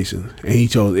the nation, and he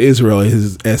chose Israel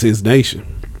as his nation.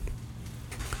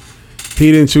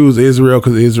 He didn't choose Israel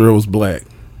because Israel was black.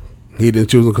 He didn't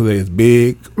choose them because they was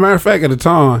big. Matter of fact, at the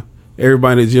time,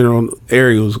 everybody in the general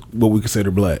area was what we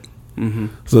consider black. Mm-hmm.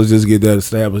 So just get that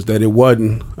established, that it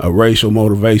wasn't a racial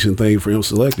motivation thing for him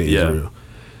selecting Israel.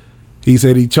 He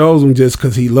said he chose them just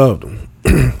because he loved them,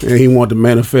 and he wanted to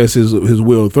manifest his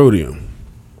will through them.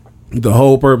 The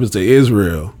whole purpose of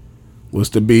Israel was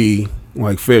to be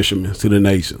like fishermen to the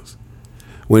nations.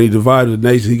 When he divided the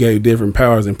nations, he gave different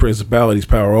powers and principalities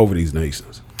power over these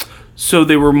nations. So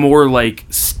they were more like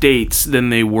states than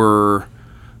they were.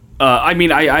 I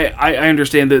mean, I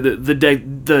understand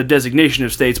the designation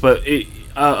of states, but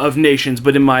of nations.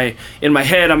 But in my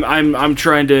head, I'm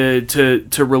trying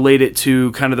to relate it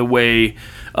to kind of the way,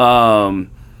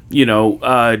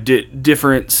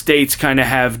 different states kind of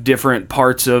have different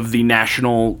parts of the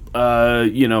national,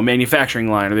 manufacturing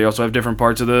line, or they also have different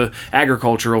parts of the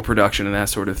agricultural production and that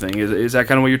sort of thing. Is that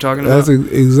kind of what you're talking about? That's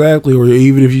exactly. Or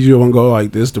even if you want to go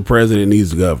like this, the president needs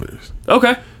the governors.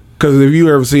 Okay. Because if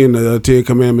you ever seen the Ten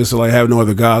Commandments, like have no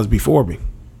other gods before me.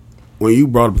 When you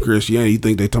brought up Christianity, you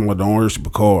think they talking about don't worship a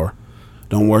car,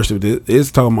 don't worship this. It's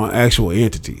talking about actual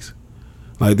entities.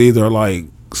 Like these are like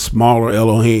smaller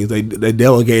Elohims. They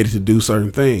delegated to do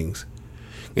certain things.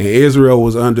 And Israel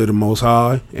was under the Most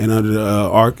High and under the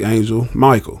Archangel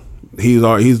Michael. He's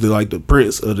the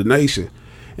prince of the nation.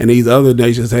 And these other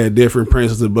nations had different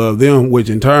princes above them, which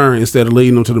in turn, instead of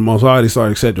leading them to the Most High, they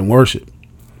started accepting worship.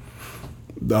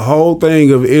 The whole thing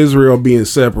of Israel being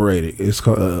separated is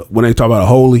when they talk about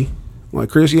holy, like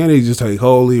Christianity just take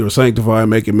holy or sanctify and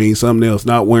make it mean something else,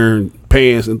 not wearing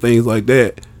pants and things like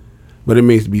that, but it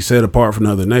means to be set apart from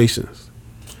other nations.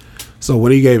 So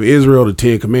when he gave Israel the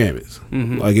 10 Commandments,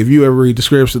 like if you ever read the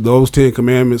scripture, those 10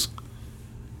 Commandments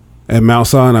at Mount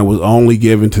Sinai was only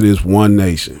given to this one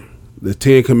nation. The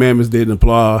 10 Commandments didn't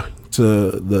apply to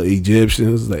the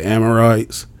Egyptians, the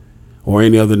Amorites, or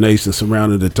any other nation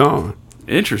surrounding the time.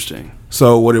 Interesting.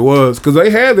 So what it was, because they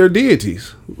had their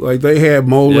deities, like they had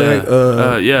Molech,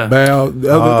 Baal, the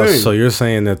other things. So you're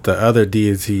saying that the other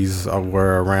deities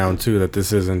were around too. That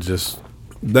this isn't just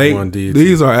one deity.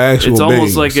 These are actual. It's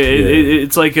almost beings. like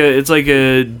it's like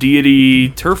a deity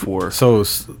turf war. So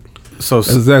that's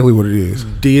exactly what it is.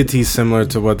 Deities similar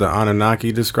to what the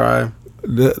Anunnaki describe.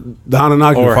 The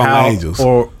Anunnaki or fallen how, angels,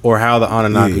 or how the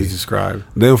Anunnaki is described.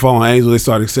 Them fallen angels, they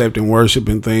start accepting worship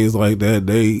and things like that.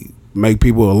 They make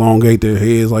people elongate their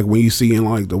heads, like when you see in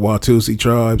like the Watusi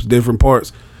tribes, different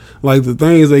parts, like the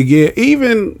things they get,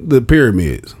 even the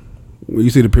pyramids. When you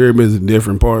see the pyramids in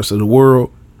different parts of the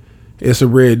world, it's a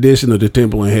re-edition of the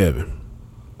temple in heaven.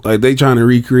 Like they trying to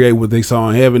recreate what they saw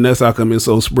in heaven. That's how come it's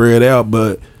so spread out,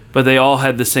 but they all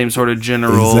had the same sort of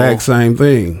general exact same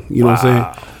thing. You know what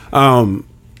I'm saying?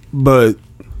 But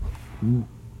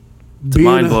it's a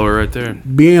mind blower right there.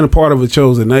 Being a part of a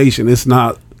chosen nation, it's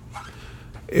not.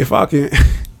 If I can,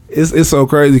 it's so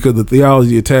crazy because the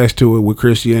theology attached to it with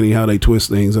Christianity, how they twist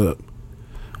things up.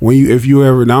 If you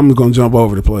ever, now I'm gonna jump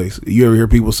over the place. You ever hear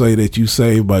people say that you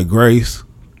saved by grace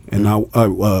and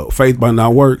not faith by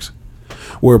not works?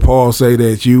 Where Paul say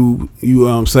that you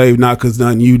saved not because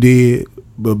nothing you did,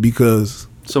 but because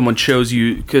someone chose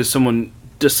you, because someone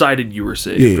decided you were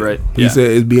saved, right? He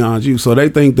said it's beyond you. So they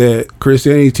think that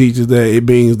Christianity teaches that it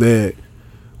means that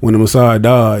when the Messiah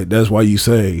died, that's why you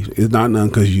saved. It's not nothing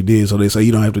because you did. So they say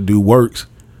you don't have to do works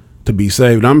to be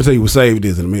saved. I'm going to tell you what saved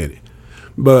is in a minute.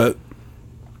 But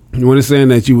when it's saying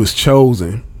that you was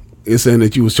chosen, it's saying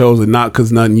that you was chosen not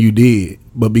because nothing you did,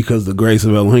 but because the grace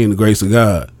of Elohim, the grace of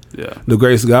God. Yeah. The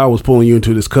grace of God was pulling you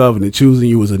into this covenant, choosing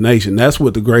you as a nation. That's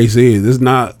what the grace is. It's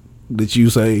not that you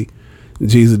say,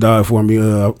 Jesus died for me,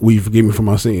 will you forgive me for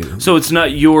my sins? So it's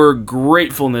not your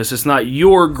gratefulness, it's not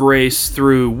your grace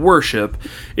through worship,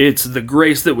 it's the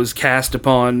grace that was cast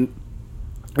upon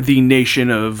the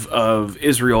nation of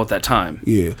Israel at that time.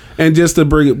 Yeah. And just to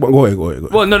bring it, go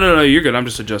ahead. Well, no, you're good. I'm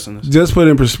just adjusting this. Just put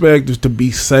in perspective, to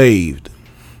be saved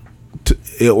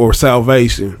or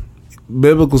salvation,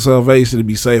 biblical salvation, to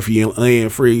be safe for your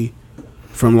land, free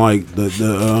from like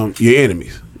your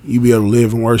enemies. You be able to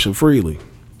live and worship freely.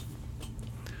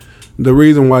 The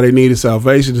reason why they needed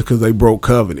salvation is because they broke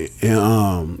covenant.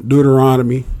 And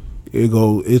Deuteronomy,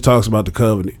 it talks about the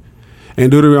covenant. And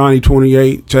Deuteronomy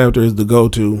 28 chapter is the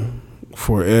go-to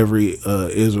for every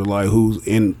Israelite who's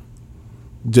in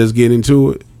just getting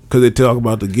into it, because they talk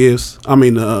about the gifts.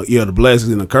 The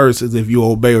blessings and the curses if you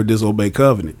obey or disobey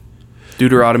covenant.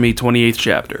 Deuteronomy 28th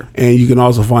chapter. And you can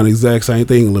also find the exact same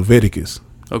thing in Leviticus.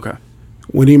 Okay.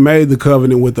 When he made the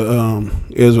covenant with the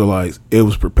Israelites, it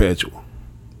was perpetual.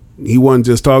 He wasn't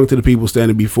just talking to the people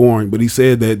standing before him, but he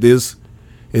said that this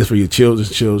is for your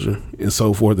children's children, and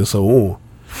so forth and so on.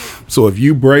 So if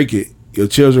you break it, your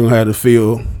children will have to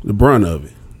feel the brunt of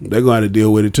it. They're going to have to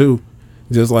deal with it too.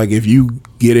 Just like if you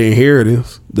get an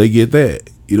inheritance, they get that.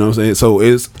 You know what I'm saying? So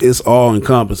it's all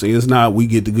encompassing. It's not we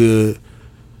get the good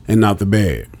and not the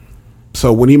bad.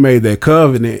 So when he made that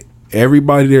covenant,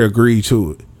 everybody there agreed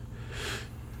to it.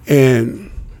 And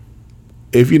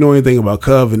if you know anything about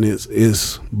covenants,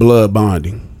 it's blood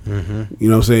bonding. Mm-hmm. You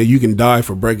know what I'm saying? You can die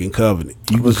for breaking covenant.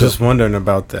 I was just wondering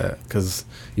about that, because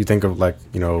you think of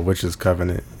a witch's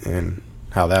covenant and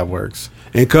how that works.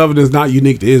 And covenant is not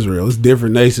unique to Israel. It's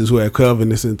different nations who have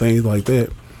covenants and things like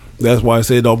that. That's why I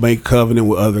said don't make covenant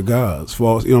with other gods.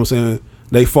 False, you know what I'm saying?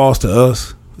 They false to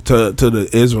us, to the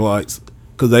Israelites,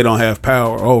 because they don't have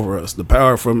power over us. The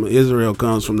power from Israel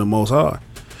comes from the Most High.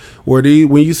 When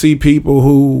you see people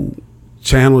who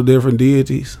channel different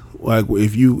deities, like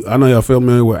I know y'all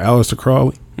familiar with Aleister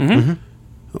Crowley. Mm-hmm.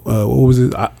 What was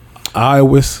it?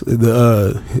 Iwis,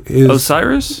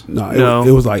 Osiris? No. It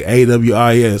was like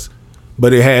AWIS,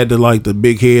 but it had the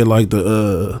big head, like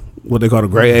the what they call the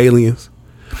gray aliens.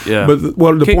 Yeah. But the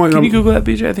point. Can you Google that,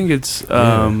 BJ? I think it's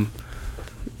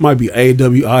might be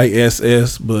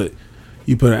AWISS, but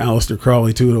you put an Aleister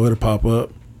Crowley too, it'll pop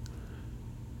up.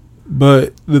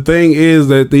 But the thing is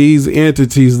that these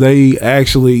entities, they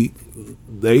actually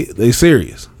they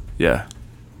serious. Yeah.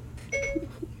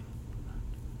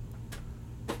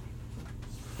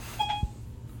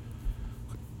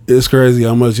 It's crazy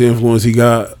how much influence he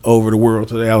got over the world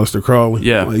today, Aleister Crowley.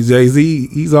 Yeah. Like Jay-Z,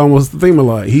 he's almost the theme of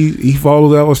like he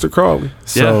follows Aleister Crowley.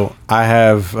 So I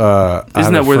have a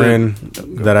friend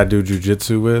that I do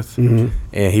jujitsu with,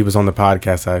 and he was on the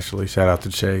podcast actually. Shout out to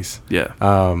Chase. Yeah.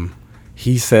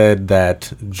 He said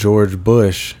that George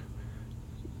Bush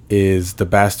is the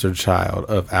bastard child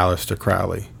of Aleister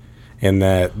Crowley, and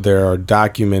that there are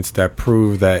documents that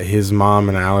prove that his mom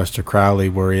and Aleister Crowley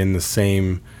were in the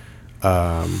same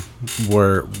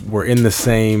were in the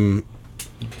same,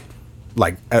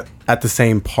 like at the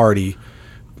same party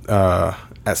at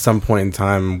some point in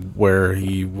time where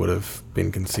he would have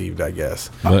been conceived, I guess.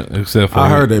 But except for, I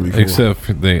heard that before. Except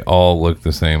for they all look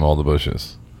the same, all the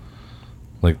Bushes.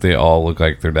 Like they all look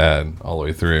like their dad all the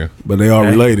way through. But they all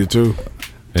related too.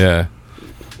 Yeah.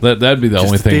 That'd be the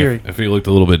only thing theory. if he looked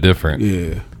a little bit different.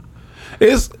 Yeah.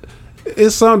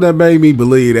 It's something that made me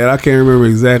believe that. I can't remember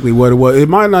exactly what it was. It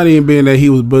might not even been that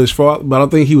he was Bush's father, but I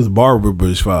think he was Barbara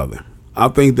Bush's father. I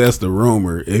think that's the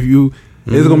rumor.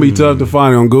 It's gonna be tough to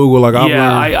find it on Google. Like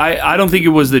I don't think it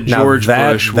was that George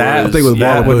Bush. I think it was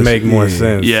that Barbara would Bush. make more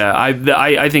sense. Yeah,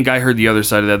 I think I heard the other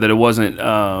side of that it wasn't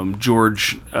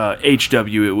George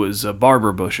H.W. It was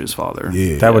Barbara Bush's father.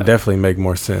 Yeah, That would definitely make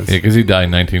more sense. Yeah, because he died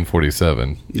in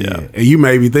 1947. yeah. And you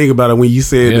made me think about it when you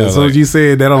said that. As soon as you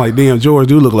said that, I'm like, damn, George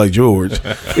do look like George.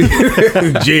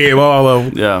 Jam, all of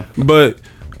them. Yeah. But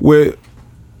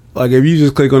like if you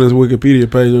just click on his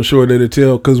Wikipedia page, I'm sure that it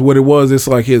tell, because what it was, it's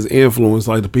like his influence,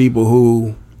 like the people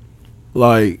who,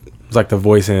 like, It's like the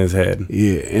voice in his head.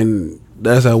 yeah, and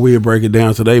that's how we'd break it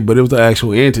down today. But it was the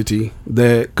actual entity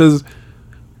that, because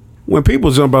when people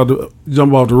jump off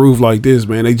the roof like this,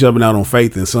 man, they jumping out on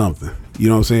faith in something. You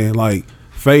know what I'm saying? Like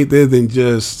faith isn't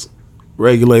just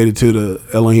regulated to the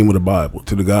Elohim of the Bible,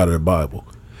 to the God of the Bible.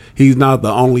 He's not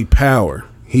the only power.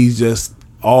 He's just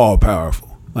all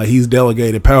powerful. Like he's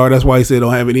delegated power. That's why he said,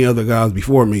 don't have any other gods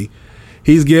before me.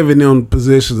 He's giving them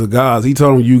positions of gods. He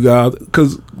told them, you God,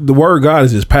 because the word God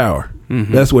is just power.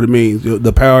 Mm-hmm. That's what it means.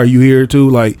 The power you hear too.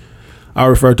 Like I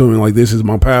refer to him like this is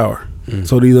my power.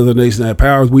 So these other nations have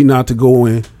powers. We not to go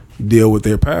and deal with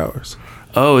their powers.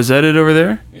 Oh, is that it over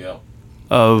there? Yeah.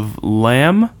 Of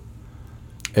lamb?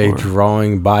 A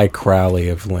drawing by Crowley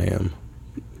of lamb.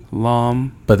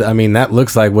 Lam. But I mean, that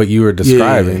looks like what you were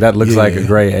describing. Yeah, That looks like a yeah.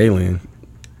 gray alien.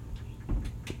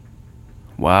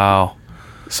 Wow.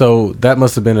 So that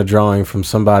must have been a drawing from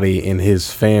somebody in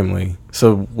his family.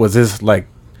 So was this like?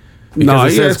 Because No, it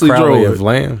he says actually Crowley drew of it.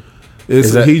 lamb.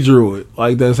 It's that- he drew it.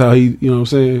 Like that's how he. You know what I'm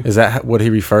saying? Is that what he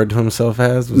referred to himself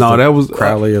as? No, the that was-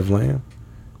 Crowley of lamb.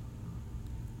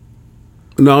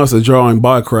 No, it's a drawing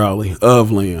by Crowley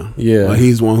of Lamb. Yeah. Like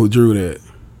he's the one who drew that.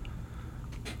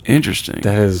 Interesting.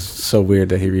 That is so weird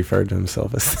that he referred to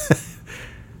himself as.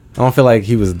 I don't feel like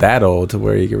he was that old to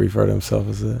where he could refer to himself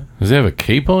as that. Does he have a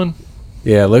cape on?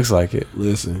 Yeah, it looks like it.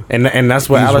 Listen. And that's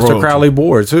what He's Aleister royalty. Crowley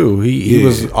wore too. He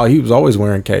was always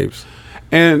wearing capes.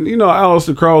 And you know,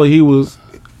 Aleister Crowley,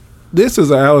 this is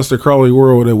an Aleister Crowley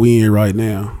world that we in right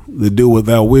now. The do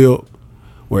without will,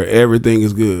 where everything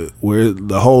is good. Where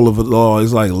the whole of the law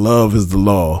is like love is the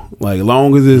law. Like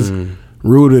long as it's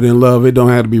rooted in love, it don't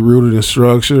have to be rooted in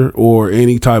structure or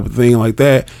any type of thing like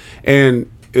that.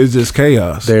 And it's just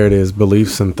chaos. There it is,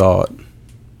 beliefs and thought.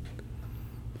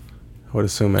 I would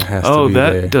assume it has to be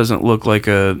that there. doesn't look like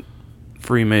a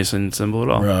Freemason symbol at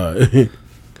all. Right.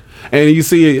 And you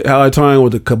see how I tie in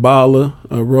with the Kabbalah,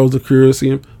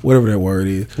 Rosicrucian, whatever that word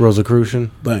is.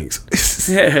 Rosicrucian. Thanks.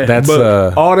 That's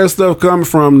But all that stuff comes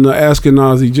from the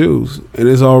Ashkenazi Jews, and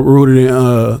it's all rooted in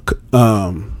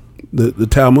the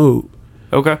Talmud.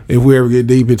 Okay. If we ever get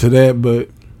deep into that, but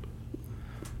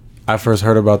I first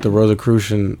heard about the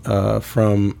Rosicrucian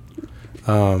from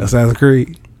Assassin's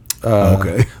Creed.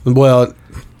 Okay. Well,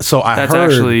 so I That's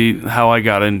heard actually how I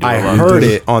got into I a lot. heard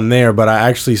it on there, but I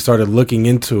actually started looking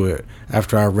into it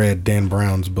after I read Dan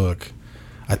Brown's book.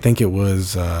 I think it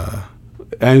was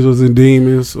Angels and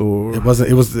Demons, or it wasn't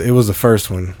it was the first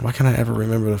one. Why can't I ever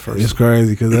remember the first it's one?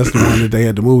 crazy because that's the one that they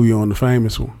had the movie on, the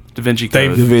famous one, Da Vinci They-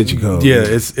 Code. Da Vinci Code. Yeah,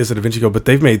 it's a Da Vinci Code, but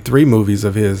they've made 3 movies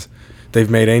of his. They've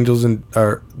made Angels and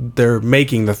or they're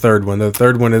making the third one. The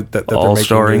third one that they're All making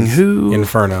starring is who?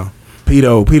 Inferno.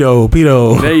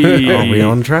 Pedo. Hey. Are we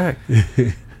on track?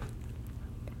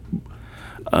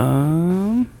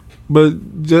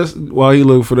 But just while he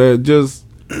looked for that, just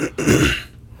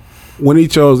when he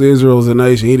chose Israel as a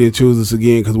nation, he didn't choose us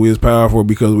again because we was powerful,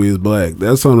 because we was black.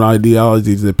 That's some of the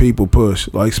ideologies that people push,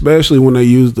 like especially when they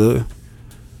use the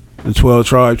 12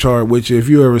 tribe chart. Which, if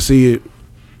you ever see it,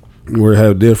 where it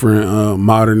have different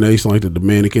modern nations like the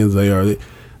Dominicans,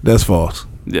 that's false.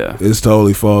 Yeah. It's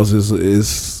totally false.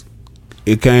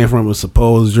 It came from a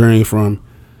supposed dream from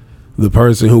the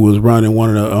person who was running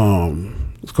one of the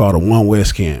it's called a One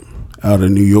West camp out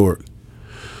of New York.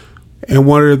 And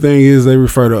one of the things is they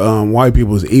refer to white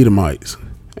people as Edomites,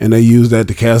 and they use that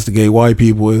to castigate white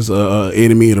people as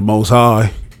enemy of the Most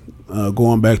High,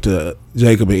 going back to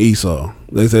Jacob and Esau.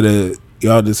 They said that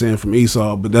y'all descend from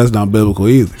Esau, but that's not biblical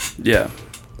either. Yeah.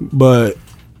 But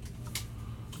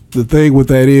the thing with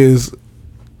that is,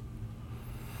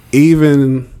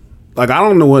 even like I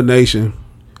don't know what nation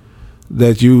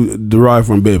that you derive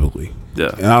from biblically,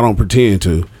 Yeah. and I don't pretend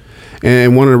to.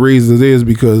 And one of the reasons is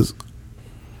because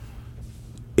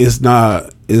it's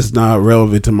not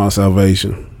relevant to my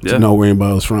salvation Yeah. to know where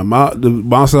anybody was from.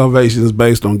 My salvation is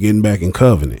based on getting back in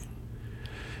covenant,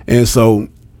 and so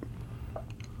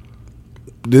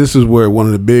this is where one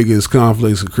of the biggest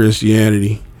conflicts of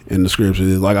Christianity and the scriptures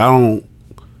is. Like, I don't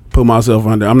put myself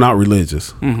under. I'm not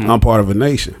religious. I'm part of a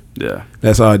nation. Yeah.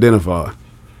 That's how I identify.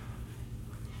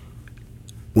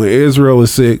 When Israel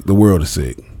is sick, the world is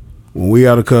sick. When we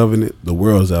out of covenant, the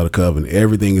world is out of covenant.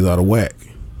 Everything is out of whack.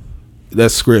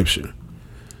 That's scripture.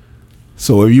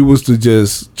 So if you was to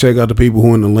just check out the people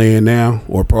who in the land now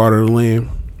or part of the land,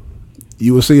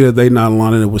 you will see that they not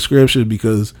lining up with scripture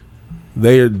because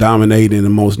they are dominating in the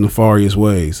most nefarious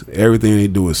ways. Everything they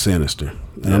do is sinister.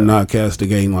 And I'm not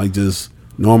castigating like just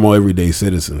normal everyday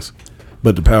citizens,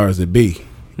 but the powers that be.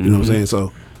 You know what I'm saying?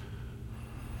 So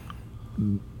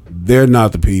they're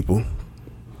not the people,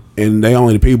 and they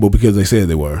only the people because they said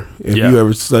they were. If Yeah. you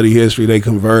ever study history, they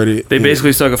converted. They and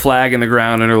basically stuck a flag in the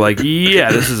ground and are like,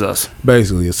 yeah, this is us.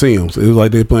 basically it Sims. It was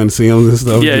like they playing the Sims and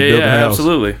stuff. Yeah, to yeah, build the yeah, house.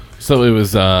 absolutely. So it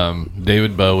was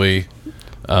David Bowie,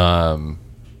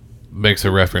 makes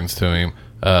a reference to him.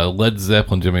 Led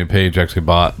Zeppelin, Jimmy Page actually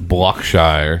bought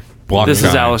Blockshire. This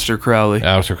is Aleister Crowley.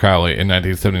 Aleister Crowley in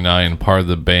 1979. Part of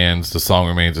the band's The Song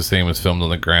Remains the Same was filmed on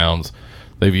the grounds.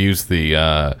 They've used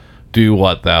the Do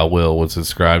What Thou Will was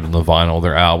described in the vinyl of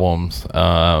their albums.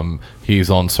 He's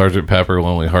on Sgt. Pepper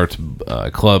Lonely Hearts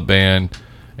Club Band,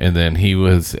 and then he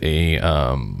was a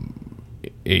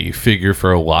a figure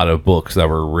for a lot of books that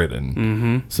were written.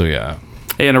 Mm-hmm. So yeah,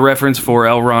 And a reference for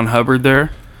L. Ron Hubbard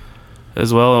there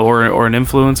as well, or an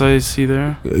influence I see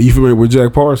there. You familiar with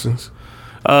Jack Parsons?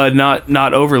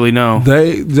 Not overly, no.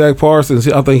 Jack Parsons,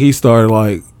 I think he started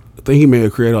I think he may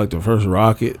have created like the first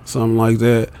rocket, something like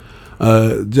that.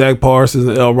 Jack Parsons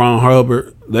and L. Ron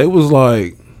Hubbard, they was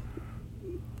like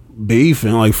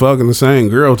beefing, like fucking the same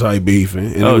girl type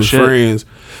beefing, and they was friends.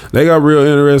 They got real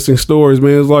interesting stories,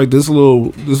 man. It's like this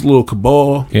little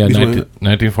cabal. Yeah,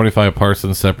 1945,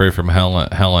 Parsons separated from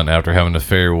Helen after having an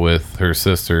affair with her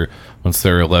sister when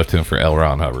Sarah left him for L.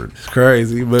 Ron Hubbard. It's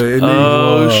crazy, but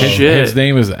shit. His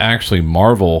name is actually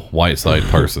Marvel Whiteside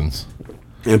Parsons.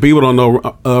 And people don't know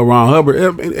Ron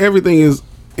Hubbard. Everything is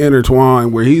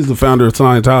intertwined. Where he's the founder of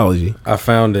Scientology. I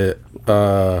found it.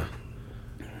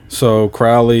 So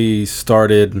Crowley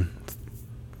started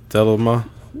Thelema.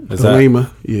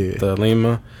 Yeah.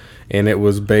 Thelema, and it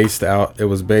was based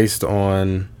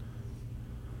on.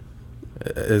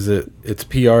 It's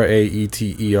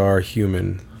Praeter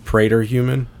human. Praetor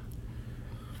human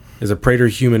is a Praetor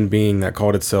human being that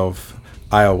called itself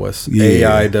Aiwass.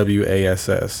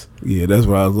 Aiwass. Yeah, that's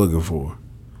what I was looking for.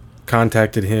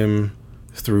 Contacted him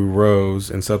through Rose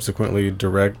and subsequently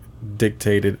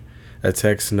dictated a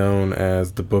text known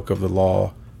as the Book of the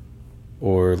Law,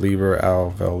 or Liber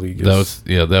Alveligus.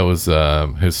 That was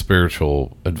his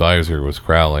spiritual advisor was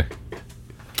Crowley.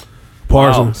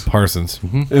 Parsons. Wow. Parsons.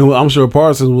 Mm-hmm. And I'm sure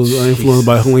Parsons was influenced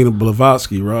by Helena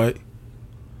Blavatsky, right?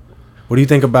 What do you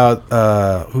think about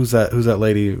who's that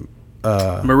lady?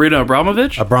 Marina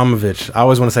Abramovich? Abramovich. I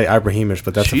always want to say Ibrahimovic,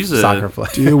 but that's She's a soccer player.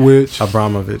 She a witch.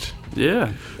 Abramovich.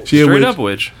 Yeah. She a Straight witch. up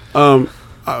witch.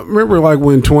 I remember like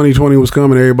when 2020 was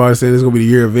coming, everybody said it's gonna be the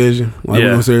year of vision. Like we're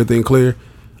gonna see everything clear.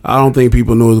 I don't think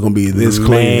people knew it was gonna be this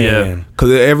clean. Yeah.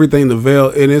 Because everything the veil,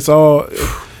 and it's all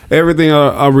everything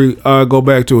I go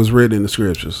back to is written in the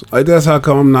scriptures. Like that's how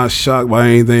come I'm not shocked by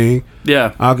anything.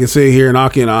 Yeah. I can sit here and I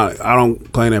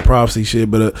don't claim that prophecy shit,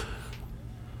 but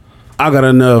I got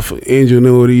enough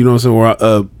ingenuity, you know what I'm saying, where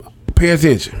I pay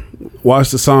attention. Watch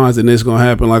the signs and it's gonna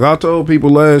happen. Like I told people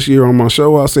last year on my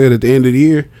show, I said at the end of the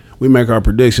year, we make our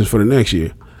predictions for the next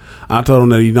year. I told them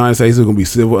that the United States is going to be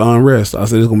civil unrest. I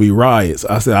said it's going to be riots.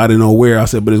 I said I didn't know where. I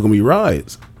said, but it's going to be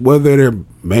riots. Whether they're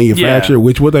manufactured,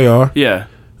 which what they are. Yeah.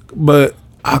 But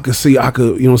you know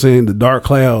what I'm saying, the dark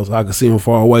clouds, I could see them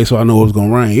far away, so I know it was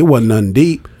going to rain. It wasn't nothing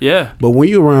deep. Yeah. But when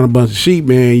you're around a bunch of sheep,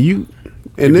 man,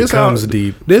 it becomes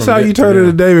deep. This how you turn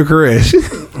into David Koresh.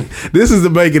 This is the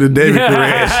making of David Koresh.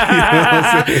 You know what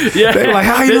I'm saying? Yeah. They're like,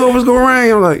 how you know it was going to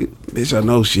rain? I'm like, bitch, I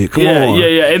know shit. Come on.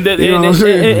 Yeah.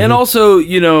 And also,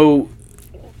 you know,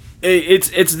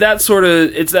 it's that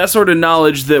sort of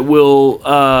knowledge that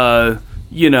will,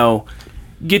 you know,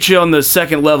 get you on the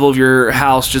second level of your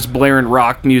house just blaring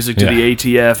rock music to the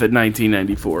ATF at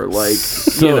 1994. Like,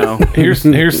 So, you know. here's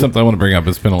something I want to bring up.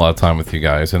 I spent a lot of time with you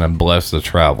guys, and I'm blessed to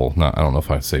travel. I don't know if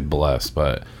I say blessed,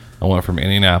 but I went from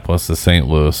Indianapolis to St.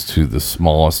 Louis to the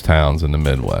smallest towns in the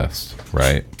Midwest,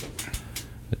 right?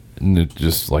 And it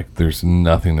just like there's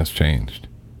nothing that's changed.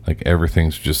 Like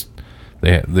everything's just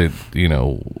they you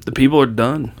know, The people are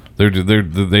done.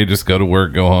 they just go to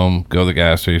work, go home, go to the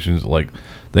gas stations. Like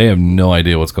they have no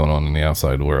idea what's going on in the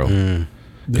outside world.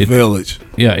 The village.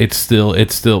 Yeah, it's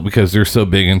still because they're so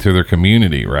big into their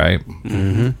community, right?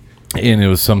 Mm-hmm. And it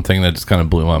was something that just kind of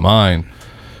blew my mind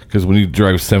because when you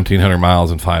drive 1,700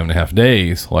 miles in 5.5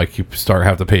 days, like you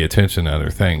have to pay attention to other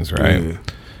things, right? Yeah.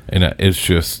 And it's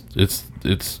just it's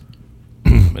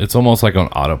almost like on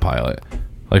autopilot.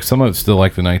 Like some of it's still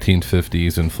like the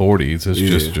 1950s and 40s.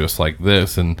 It's just like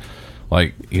this, and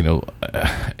like, you know,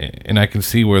 and I can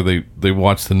see where they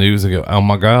watch the news and go, "Oh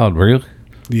my God, really?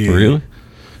 Yeah. Really?"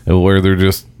 And where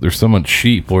there's so much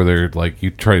sheep where they're like,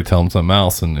 you try to tell them something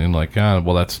else, and like,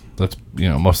 well, that's you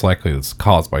know, most likely it's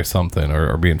caused by something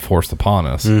or being forced upon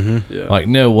us. Mm-hmm. Yeah. Like,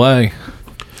 no way.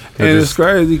 And it's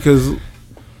crazy because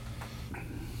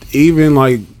even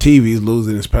like TV is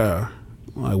losing its power.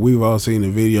 Like we've all seen the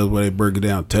videos where they break it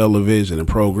down, television and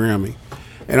programming,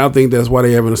 and I think that's why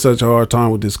they're having such a hard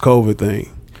time with this COVID thing.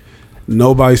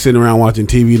 Nobody's sitting around watching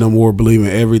TV no more, believing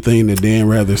everything that Dan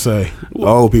Rather say.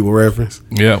 Old people reference.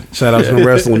 Yeah. Shout out to the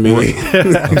wrestling me.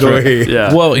 Go ahead.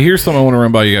 Yeah. Well, here's something I want to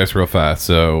run by you guys real fast.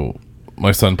 So,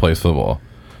 my son plays football.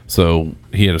 So,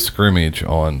 he had a scrimmage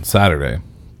on Saturday.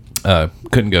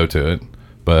 Couldn't go to it,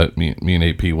 but me and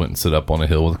AP went and sit up on a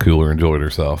hill with a cooler, enjoyed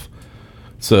herself.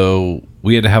 So,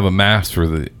 we had to have a mask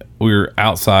we were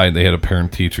outside. They had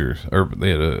they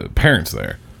had parents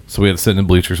there. So we had to sit in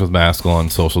bleachers with masks on,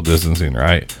 social distancing,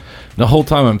 right? The whole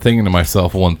time I'm thinking to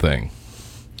myself one thing.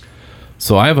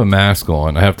 So I have a mask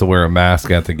on. I have to wear a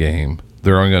mask at the game.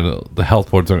 they're only going to, the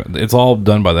health boards are, it's all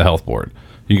done by the health board.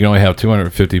 You can only have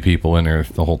 250 people in there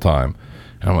the whole time.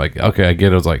 And I'm like, okay, I get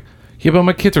it. I was like, yeah, but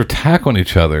my kids are tackling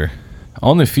each other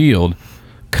on the field,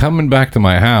 coming back to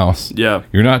my house. Yeah.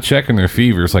 You're not checking their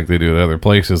fevers like they do at other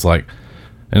places. Like,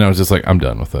 and I was just like, I'm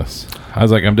done with this. I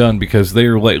was like, I'm done, because they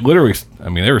were like, literally, I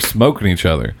mean, they were smoking each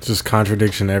other. It's just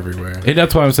contradiction everywhere. And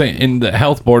that's what I'm saying. And the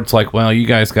health board's like, well, you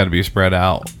guys got to be spread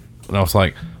out. And I was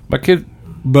like, my kid,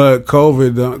 But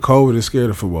COVID is scared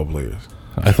of football players.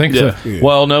 I think Yeah. so.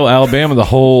 Well, no, Alabama, the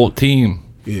whole team,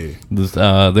 Yeah.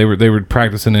 they were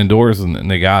practicing indoors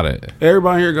and they got it.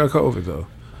 Everybody here got COVID though.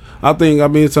 I mean,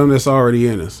 it's something that's already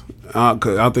in us.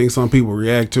 'Cause I think some people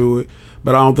react to it,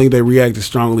 but I don't think they react as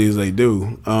strongly as they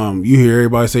do. You hear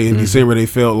everybody say in December they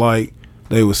felt like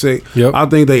they were sick. Yep. I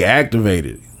think they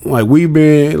activated. Like we've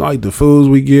been, like the foods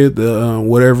we get, the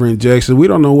whatever injections, we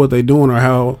don't know what they're doing or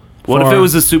how. What if far- it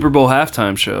was the Super Bowl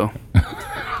halftime show?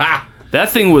 That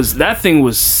thing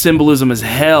was symbolism as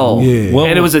hell. Yeah. Well-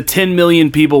 And it was 10 million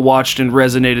people watched and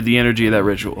resonated the energy of that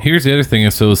ritual. Here's the other thing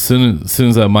is, so as soon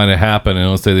as that might have happened, and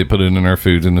let's say they put it in our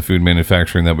foods, in the food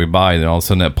manufacturing that we buy, then all of a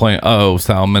sudden that plant,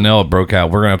 salmonella broke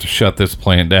out. We're going to have to shut this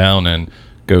plant down and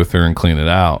go through and clean it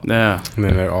out. Yeah. And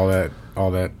then all that.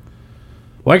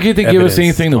 Why can't they give us Evidence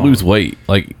anything to gone. lose weight,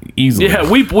 like easily? Yeah,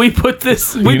 we put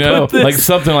this. We you know, put this. like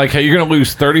something like, hey, you're going to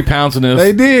lose 30 pounds in this.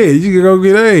 They did. You can go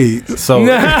get AIDS. So I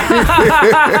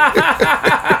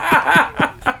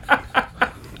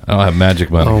don't have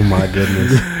magic money. oh my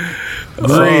goodness.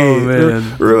 Grid.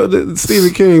 man. The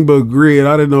Stephen King book Grid.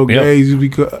 I didn't know Yep.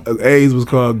 AIDS was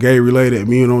called gay related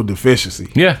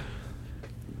immunodeficiency. Yeah.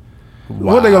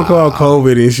 What they gonna call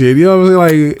COVID and shit? You know what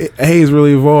I'm saying? Like AIDS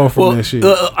really evolved from that shit.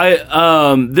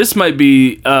 This might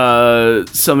be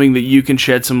something that you can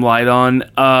shed some light on.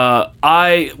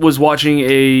 I was watching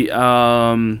a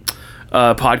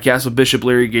podcast with Bishop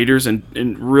Larry Gators and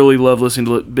really love listening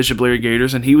to Bishop Larry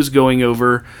Gators, and he was going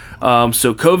over.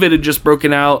 So COVID had just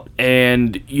broken out,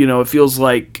 and it feels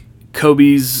like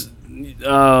Kobe's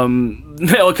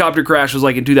helicopter crash was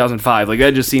like in 2005. Like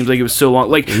that just seems like it was so long.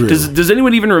 Like does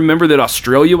anyone even remember that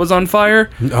Australia was on fire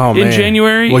in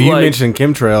January? Well, you Like, mentioned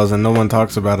chemtrails, and no one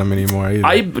talks about them anymore either.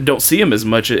 I don't see him as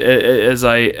much as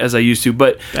I used to,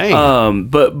 but Dang.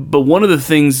 but one of the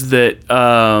things that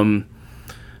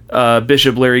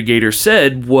Bishop Larry Gator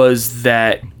said was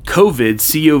that COVID,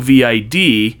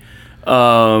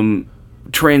 COVID,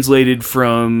 translated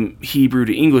from Hebrew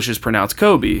to English is pronounced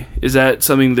Kobe. Is that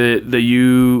something that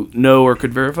you know or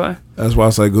could verify? That's why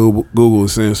I say Google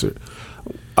is censored.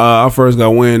 I first got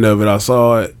wind of it. I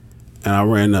saw it, and I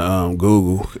ran to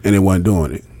Google, and it wasn't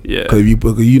doing it. Yeah. Because you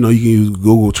can use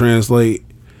Google Translate,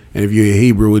 and if you're a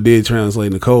Hebrew, it did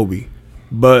translate to Kobe.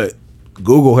 But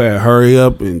Google had hurry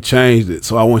up and changed it,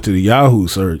 so I went to the Yahoo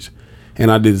search, and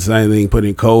I did the same thing, put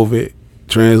in COVID,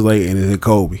 translate, and it said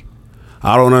Kobe.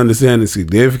 I don't understand the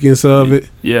significance of it.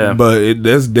 Yeah. But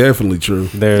that's definitely true.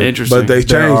 Interesting. But they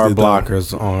changed there are it, though.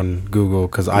 blockers on Google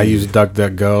because I use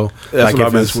DuckDuckGo. That's what I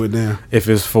if mess it's- with now. If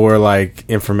it's for like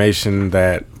information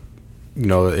that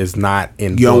is not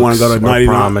in You don't want to books go to or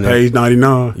 99, prominent. page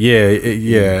 99. Yeah,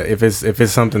 if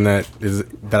it's something that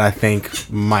I think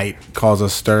might cause a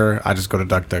stir, I just go to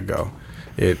DuckDuckGo.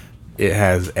 It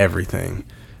has everything.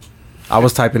 I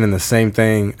was typing in the same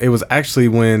thing. It was actually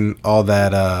when all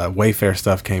that Wayfair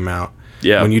stuff came out.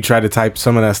 Yeah. When you tried to type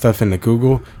some of that stuff into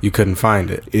Google, you couldn't find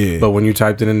it. Yeah. But when you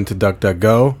typed it into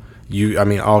DuckDuckGo,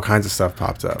 all kinds of stuff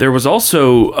popped up. There was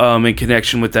also, in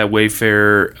connection with that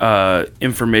Wayfair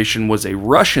information, was a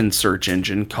Russian search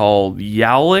engine called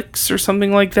Yalix or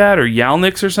something like that, or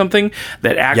Yalnix or something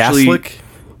that actually Yaslik?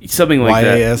 something like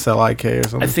that. YASLIK or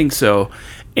something. I think so.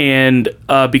 And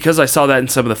because I saw that in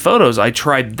some of the photos, I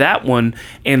tried that one,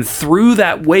 and through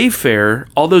that Wayfair,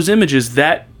 all those images,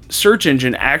 that search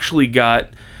engine actually got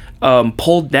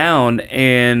pulled down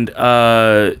and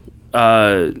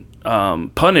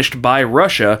punished by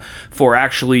Russia for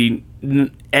actually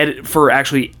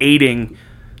aiding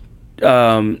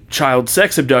child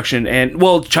sex abduction and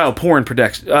child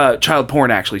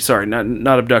porn actually, sorry,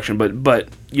 not abduction, but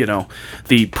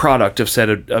the product of said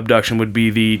abduction would be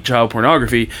the child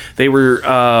pornography. They were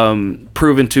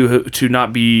proven to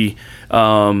not be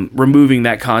removing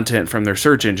that content from their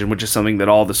search engine, which is something that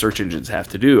all the search engines have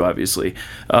to do, obviously,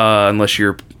 unless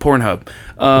you're Pornhub.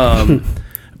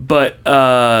 But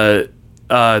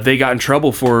they got in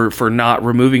trouble for not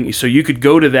removing. So you could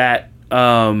go to that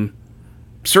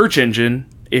search engine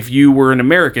if you were an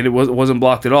American. It wasn't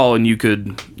blocked at all, and you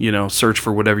could search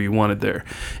for whatever you wanted there.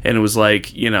 And it was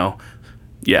like yeah.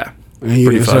 And you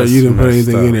didn't put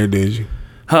anything in there, did you?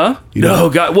 Huh? You know? No,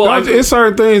 God. Well, It's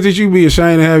certain things that you be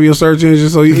ashamed to have your search engine.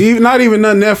 So not even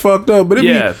nothing that fucked up, but it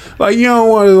Yeah. be like you don't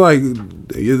want to like.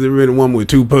 Is there really one with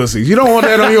 2 pussies? You don't want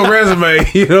that on your resume.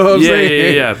 You know what I'm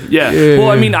saying? Yeah. Well,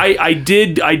 I mean, I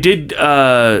did go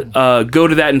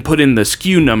to that and put in the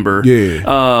SKU number.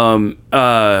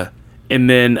 Yeah. And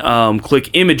then click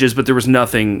images, but there was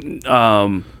nothing.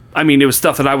 I mean, it was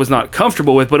stuff that I was not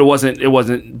comfortable with, but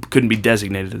couldn't be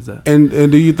designated as that. And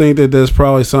do you think that that's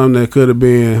probably something that could have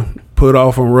been put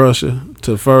off on Russia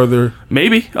to further?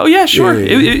 Maybe. Oh yeah, sure.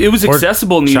 Yeah. It was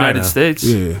accessible in the China. United States.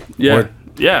 Yeah. Yeah.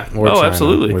 Yeah. or Oh, China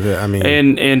absolutely. with it, I mean-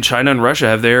 and China and Russia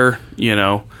have their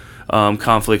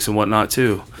conflicts and whatnot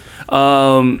too.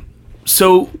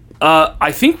 So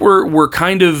I think we're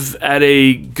kind of at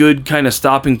a good kind of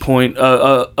stopping point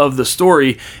of the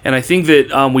story, and I think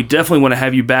that we definitely want to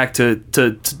have you back to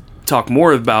talk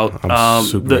more about I'm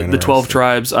super the 12 interested.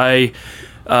 tribes. I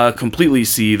completely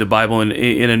see the Bible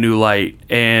in a new light,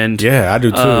 and Yeah, I do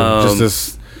too.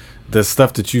 Just the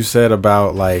stuff that you said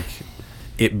about like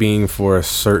it being for a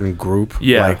certain group,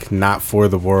 Yeah. like not for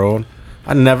the world.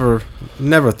 I never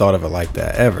thought of it like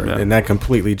that ever, Yeah. and that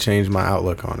completely changed my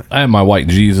outlook on it. I have my white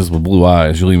Jesus with blue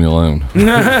eyes. You leave me alone.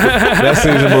 That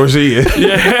seems bullshit.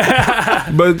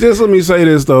 Yeah. But just let me say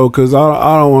this though, because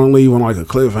I don't want to leave on like a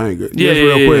cliffhanger. Yeah, Just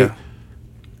real yeah, quick. yeah.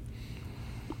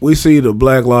 We see the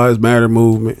Black Lives Matter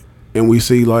movement, and we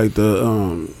see like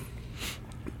the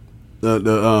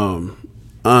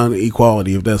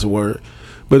inequality, if that's a word.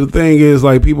 But the thing is,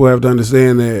 like, people have to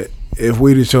understand that if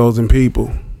we the chosen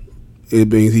people,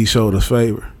 it means He showed us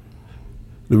favor.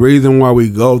 The reason why we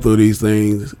go through these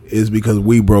things is because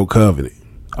we broke covenant.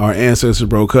 Our ancestors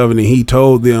broke covenant. He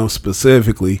told them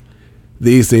specifically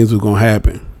these things were going to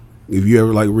happen. If you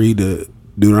ever like read the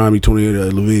Deuteronomy 28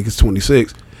 or Leviticus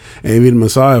 26, and even the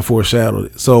Messiah foreshadowed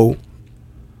it. So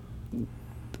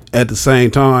at the same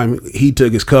time, He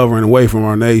took His covering away from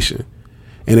our nation,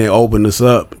 and it opened us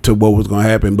up to what was going to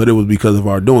happen. But it was because of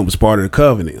our doing. It was part of the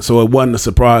covenant. So it wasn't a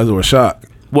surprise or a shock.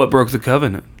 What broke the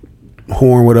covenant?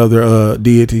 Whoring with other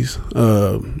deities,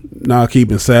 not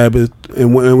keeping Sabbath,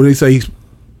 and when they say He's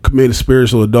committed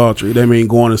spiritual adultery, they mean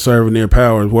going and serving their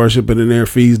powers, worshiping in their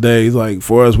feast days. Like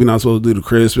for us, we're not supposed to do the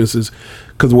Christmases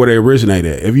because where they originate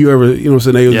at. If you ever, you know what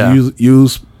I'm saying, they was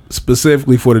used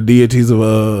specifically for the deities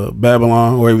of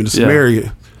Babylon or even the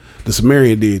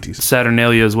Sumerian deities.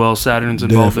 Saturnalia as well. Saturn's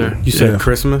involved Definitely. there. You said Yeah.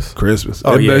 Christmas? Christmas.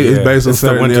 Oh yeah, It's based on it's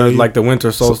the winter, Saturnalia. like the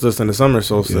winter solstice and the summer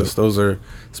solstice. Those are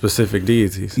specific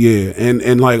deities. Yeah,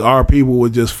 and like our people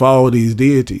would just follow these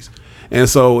deities, and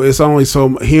so it's only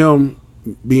so him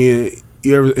being.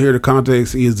 You ever hear the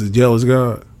context? He is a jealous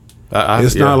God.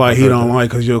 It's not like He don't like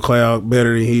because your cloud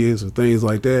better than He is or things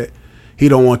like that. He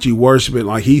don't want you worshiping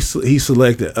like He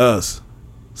selected us,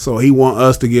 so He want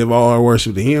us to give all our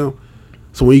worship to Him.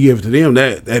 So when you give it to them,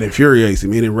 that infuriates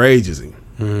Him, it enrages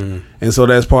Him, and so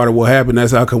that's part of what happened.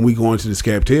 That's how come we go into this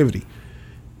captivity.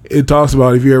 It talks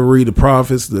about, if you ever read the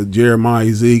prophets, the Jeremiah,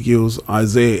 Ezekiel's,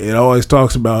 Isaiah, it always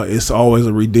talks about it's always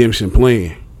a redemption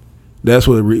plan. That's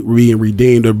what being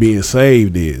redeemed or being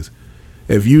saved is.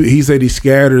 He said He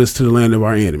scattered us to the land of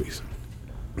our enemies.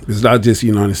 It's not just the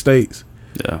United States.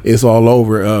 Yeah. It's all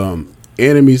over.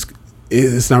 Enemies,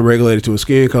 it's not regulated to a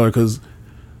skin color because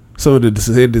some of the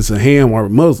descendants of Ham are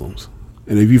Muslims.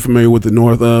 And if you're familiar with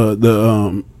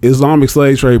the Islamic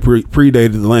slave trade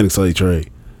predated the Atlantic slave trade.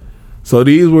 So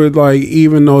these were like,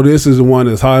 even though this is the one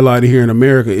that's highlighted here in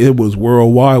America, it was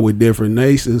worldwide with different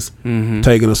nations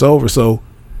taking us over. So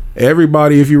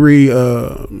everybody, if you read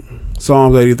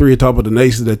Psalms 83, it talks about the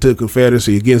nations that took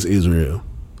confederacy against Israel.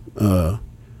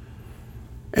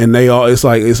 And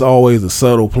it's always a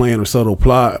subtle plan or subtle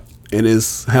plot. And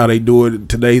it's how they do it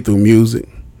today through music.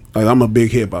 Like, I'm a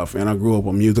big hip hop fan. I grew up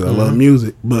on music. I love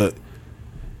music, but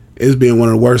it's been one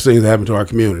of the worst things that happened to our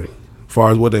community, as far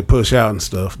as what they push out and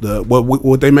stuff.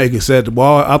 What they make acceptable.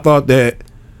 I thought that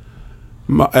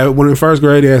when in first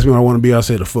grade they asked me what I want to be, I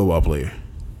said a football player.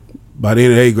 By the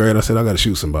end of 8th grade, I said I got to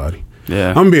shoot somebody. Yeah.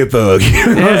 I'm gonna be a thug. You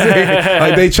know what I'm saying?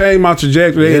 Like, they changed my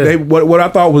trajectory. They what I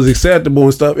thought was acceptable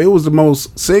and stuff. It was the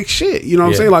most sick shit. You know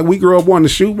what I'm saying? Like, we grew up wanting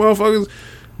to shoot motherfuckers.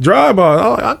 Drive-by.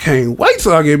 I can't wait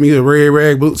till I get me a red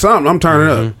rag boot. Something. I'm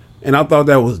turning up. And I thought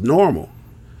that was normal.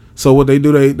 So what they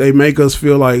do, they make us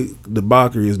feel like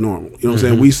debauchery is normal. You know what I'm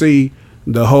saying? We see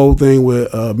the whole thing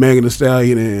with Megan Thee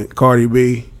Stallion and Cardi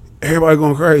B. Everybody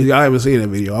going crazy. I haven't seen that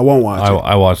video. I won't watch it.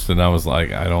 I watched it and I was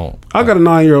like, I got a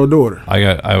 9-year-old daughter.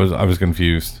 I was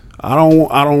confused. I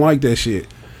don't like that shit.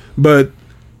 But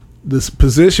this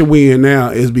position we in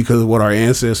now is because of what our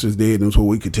ancestors did, and it's what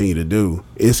we continue to do.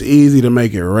 It's easy to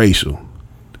make it racial,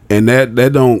 and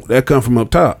that come from up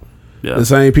top. Yeah. The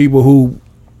same people who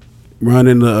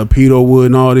running the pedo wood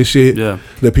and all this shit. Yeah.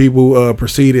 The people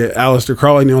preceded Aleister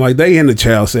Crowley, and like they into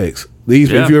child sex.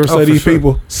 These, Yeah. if you ever say for these sure.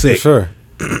 people, For sick. sure.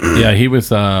 Yeah, he was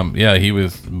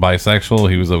bisexual.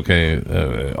 He was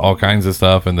okay, all kinds of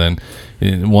stuff. And then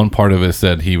in one part of it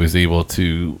said he was able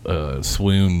to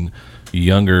swoon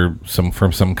younger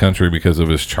from some country because of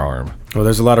his charm. Well,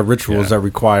 there's a lot of rituals that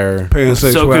require.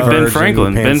 Pansexuality. So could Ben Virgin,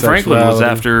 Franklin. Ben Franklin was pansexuality.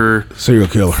 after Serial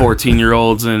killer.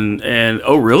 14-year-olds and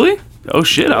oh really? Oh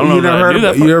shit! I don't know You that never I heard knew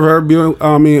that. you ever heard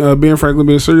Ben Franklin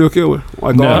being a serial killer?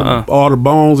 Like No. all the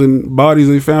bones and bodies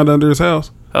they found under his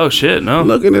house. Oh shit! No.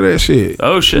 Look into that shit.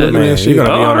 Oh shit! Look at Man, that shit. you're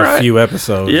gonna be Oh, on a alright. few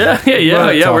episodes. Yeah. But-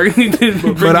 We're gonna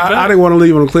bring But I didn't want to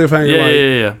leave on a cliffhanger. Yeah, like,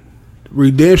 yeah.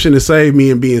 redemption to save me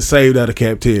and being saved out of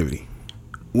captivity.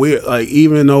 We like,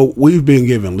 even though we've been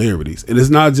given liberties, and it's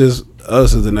not just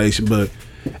us as a nation, but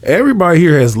everybody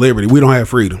here has liberty. We don't have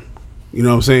freedom. You know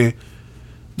what I'm saying?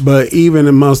 But even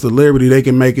amongst the liberty, they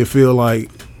can make it feel like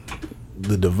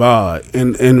the divide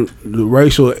and the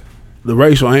racial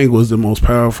angle is the most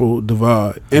powerful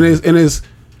divide. And it's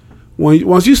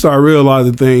once you start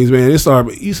realizing things, man,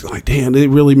 you like, damn, they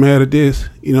really mad at this.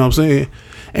 You know what I'm saying?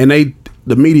 And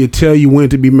the media tell you when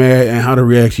to be mad and how to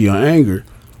react to your anger.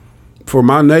 For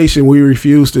my nation, we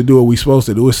refuse to do what we're supposed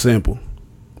to do. It's simple.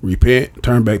 Repent,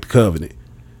 turn back to covenant.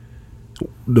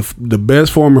 The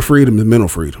best form of freedom is mental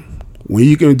freedom. When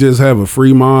you can just have a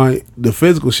free mind, the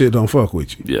physical shit don't fuck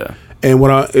with you. Yeah. And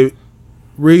when I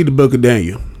read the book of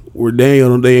Daniel, where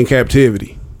Daniel, they in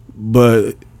captivity,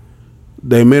 but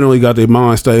they mentally got their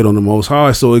mind stayed on the Most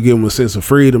High, so it gave them a sense of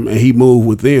freedom, and he moved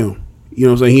with them. You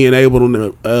know what I'm saying? He enabled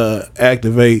them to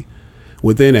activate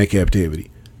within that captivity.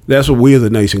 That's what we as a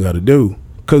nation got to do,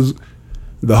 because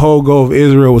the whole goal of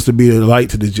Israel was to be a light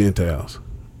to the Gentiles,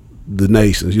 the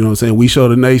nations. You know what I'm saying? We show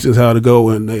the nations how to go,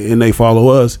 and they follow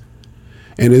us.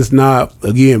 And it's not,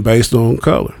 again, based on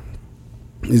color.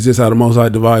 It's just how the Most High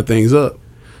divide things up.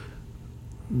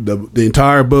 The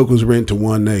entire book was written to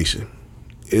one nation.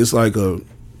 It's like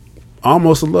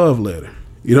almost a love letter.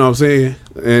 You know what I'm saying?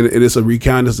 And it's a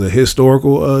recount. It's a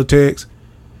historical text.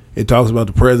 It talks about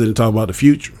the present and talks about the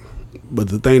future. But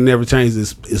the thing never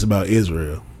changes. It's about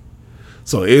Israel.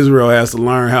 So Israel has to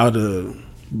learn how to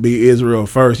be Israel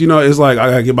first. You know, it's like I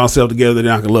got to get myself together, then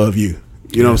I can love you.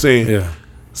 You know what I'm saying? Yeah.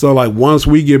 So like once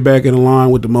we get back in line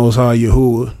with the Most High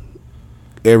Yahuwah,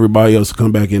 everybody else will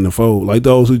come back in the fold. Like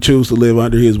those who choose to live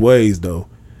under his ways, though.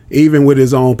 Even with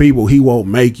his own people, he won't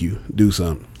make you do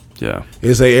something. Yeah.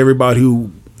 It say everybody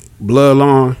who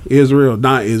bloodline Israel,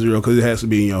 not Israel, because it has to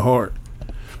be in your heart.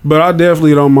 But I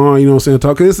definitely don't mind, you know what I'm saying,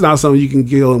 talking. It's not something you can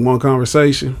kill in one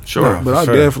conversation. Sure. But for I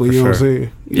sure, definitely, for you know what I'm sure.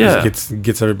 saying? Yeah.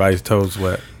 Gets everybody's toes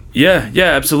wet. Yeah,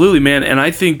 absolutely, man. And I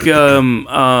think that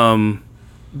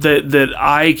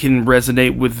I can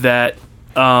resonate with that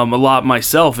a lot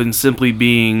myself, and simply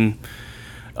being,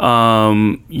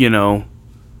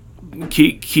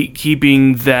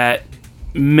 keeping that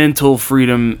mental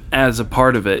freedom as a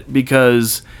part of it,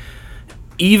 because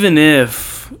even if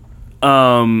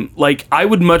I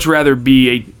would much rather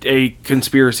be a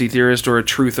conspiracy theorist or a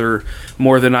truther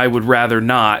more than I would rather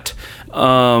not,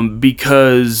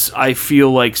 because I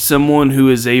feel like someone who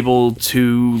is able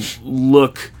to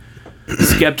look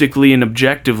skeptically and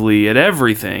objectively at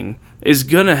everything is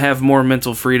gonna have more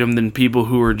mental freedom than people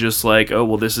who are just like, oh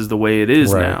well, this is the way it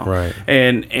is Right, now. right.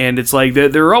 And it's like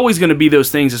there are always going to be those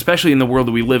things, especially in the world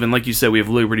that we live in. Like you said, we have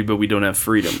liberty, but we don't have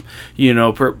freedom. You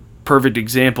know, perfect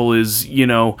example is,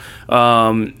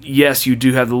 yes, you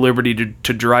do have the liberty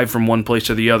to drive from one place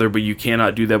to the other, but you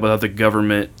cannot do that without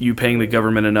you paying the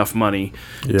government enough money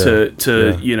to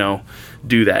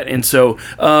do that. And so,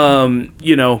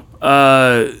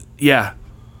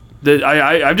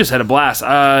 I've just had a blast.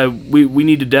 We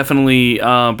need to definitely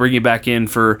bring you back in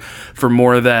for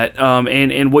more of that.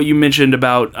 And what you mentioned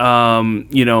about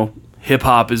hip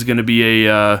hop is going to be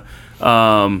a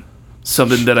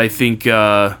something that I think.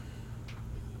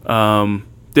 Do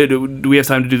we have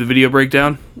time to do the video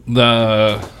breakdown?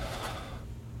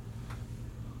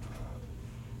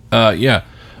 Yeah.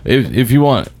 If you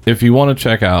want to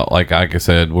check out, like I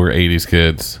said, we're 80s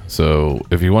kids, so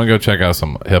if you want to go check out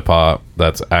some hip hop,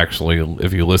 that's actually,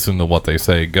 if you listen to what they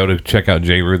say, go to check out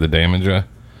Jeru the Damager.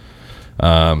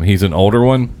 He's an older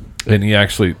one, and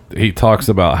he talks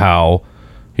about how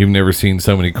he've never seen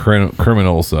so many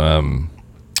criminals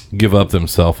give up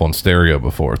themselves on stereo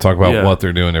before. Talk about Yeah. what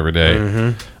they're doing every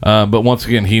day. But once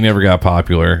again, he never got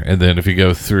popular. And then if you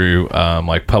go through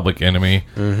like Public Enemy,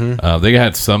 they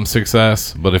had some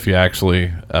success. But if you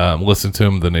actually listen to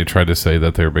them, then they tried to say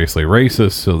that they're basically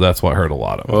racist. So that's what hurt a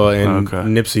lot of them. Well, and Okay.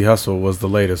 Nipsey Hussle was the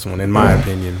latest one, in my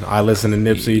opinion. I listened to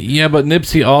Nipsey. Yeah, but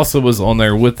Nipsey also was on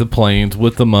there with the planes,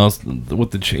 with the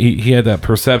he had that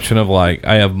perception of like,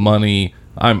 I have money.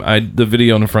 The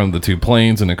video in front of the two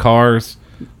planes and the cars.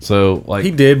 So like He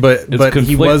did, but it's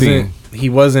he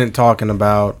wasn't talking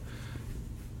about.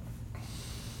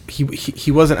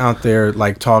 He wasn't out there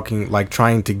like talking, like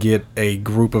trying to get a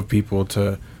group of people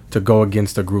to go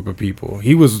against a group of people.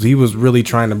 He was really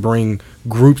trying to bring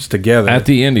groups together. At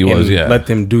the end, he was, and yeah. let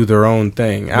them do their own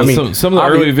thing. I But mean, some of the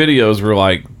early videos were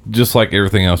like just like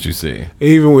everything else you see.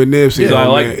 Even with Nipsey, Yeah, though, I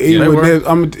like- man, yeah, even they with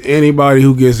were. anybody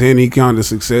who gets any kind of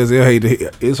success, they hate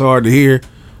to, it's hard to hear,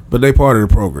 but they part of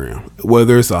the program.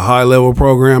 Whether it's a high level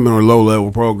programming or low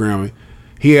level programming,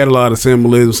 he had a lot of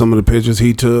symbolism. Some of the pictures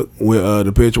he took with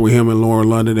the picture with him and Lauren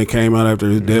London that came out after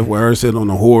his death, where her sitting on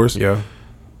the horse. yeah,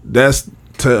 That's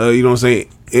to you know what I'm saying,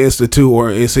 institute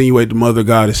or insinuate the mother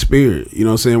goddess spirit. You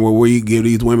know what I'm saying, where you give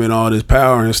these women all this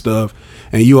power and stuff,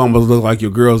 and you almost look like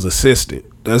your girl's assistant.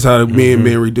 That's how the men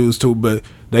been reduced to. But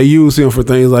they use him for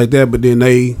things like that. But then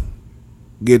they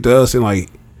get to us and like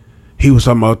he was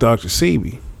talking about Dr.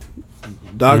 Sebi.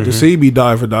 Dr. Sebi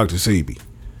died for Dr. Sebi.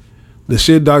 The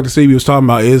shit Dr. Sebi was talking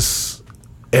about is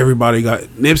everybody got.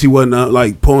 Nipsey wasn't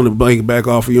like pulling the blanket back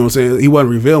off. You know what I'm saying? He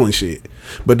wasn't revealing shit.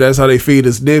 But that's how they feed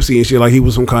us Nipsey and shit, like he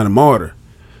was some kind of martyr.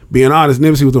 Being honest,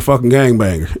 Nipsey was a fucking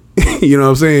gangbanger. You know what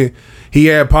I'm saying? He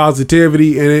had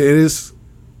positivity, and it is.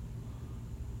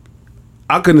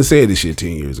 I couldn't have said this shit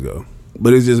 10 years ago,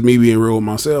 but it's just me being real with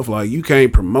myself. Like, you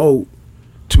can't promote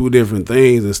two different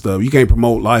things and stuff. You can't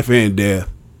promote life and death,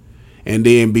 and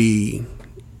then be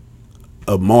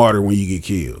a martyr when you get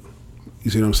killed.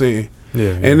 You see what I'm saying?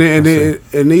 yeah.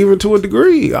 And even to a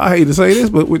degree, I hate to say this,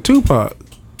 but with Tupac,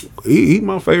 he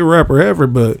my favorite rapper ever.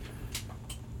 But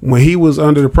when he was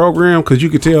under the program, because you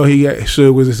could tell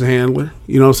Suge was his handler.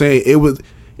 You know what I'm saying?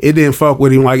 It didn't fuck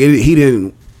with him. Like he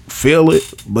didn't feel it,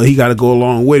 but he got to go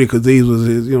along with it because these was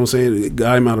his. You know what I'm saying? It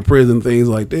got him out of prison, things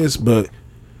like this. But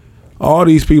all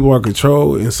these people are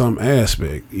controlled in some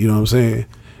aspect. You know what I'm saying?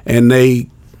 And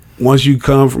once you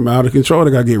come from out of control,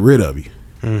 they got to get rid of you.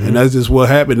 And that's just what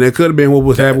happened. That could have been what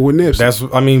was happening with Nipsey. That's,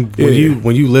 I mean,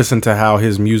 when you listen to how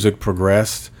his music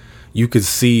progressed, you could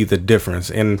see the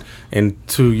difference. And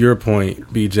to your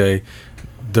point, BJ,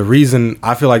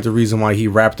 I feel like the reason why he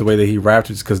rapped the way that he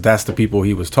rapped is because that's the people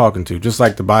he was talking to. Just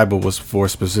like the Bible was for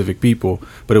specific people,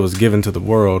 but it was given to the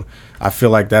world. I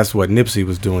feel like that's what Nipsey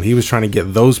was doing. He was trying to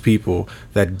get those people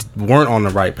that weren't on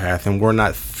the right path and were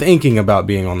not thinking about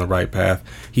being on the right path.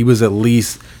 He was at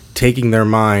least taking their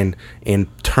mind and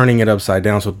turning it upside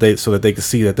down so that they could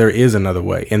see that there is another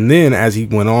way. And then as he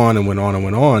went on and went on and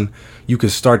went on, you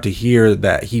could start to hear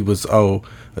that he was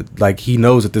like he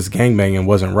knows that this gangbanging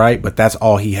wasn't right, but that's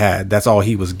all he had. That's all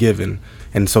he was given.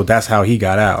 And so that's how he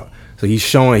got out. So he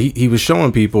was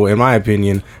showing people, in my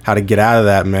opinion, how to get out of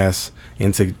that mess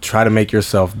and to try to make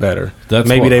yourself better.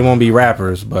 Maybe they won't be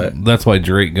rappers, but That's why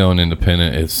Drake going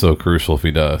independent is so crucial if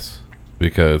he does.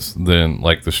 Because then,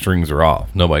 like, the strings are off.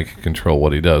 Nobody can control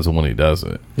what he does and when he does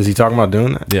it. is he talking about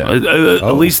doing that? Yeah.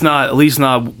 At least not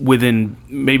within,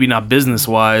 maybe not business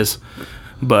wise,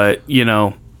 but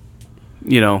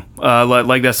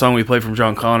like that song we played from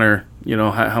John Connor.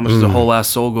 How much does a whole ass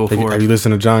soul go for? Have you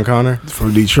listened to John Connor?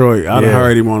 from Detroit. I done Yeah.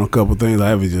 heard him on a couple things. I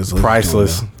haven't just listened to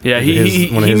Priceless. him. Yeah, One of he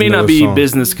his may not newest be songs.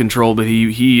 business controlled, but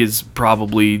he is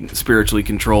probably spiritually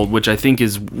controlled, which I think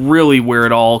is really where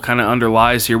it all kind of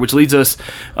underlies here. Which leads us,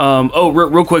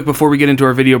 real quick before we get into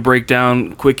our video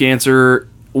breakdown, quick answer: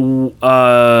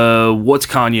 what's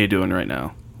Kanye doing right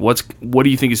now? What do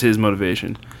you think is his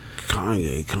motivation?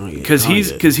 Kanye.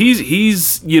 Because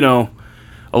he's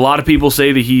a lot of people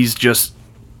say that he's just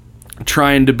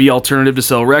trying to be alternative to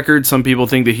sell records. Some people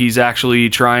think that he's actually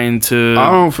trying to.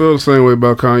 I don't feel the same way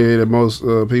about Kanye that most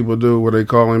people do, where they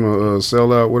call him a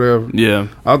sellout, whatever. Yeah,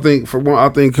 I think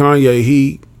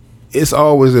Kanye, it's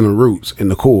always in the roots, in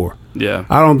the core. yeah,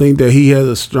 I don't think that he has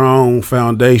a strong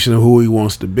foundation of who he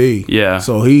wants to be. Yeah.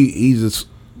 So he just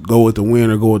go with the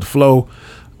wind or go with the flow.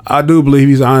 I do believe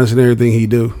he's honest in everything he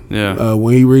do. Yeah.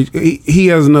 When he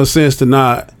has enough sense to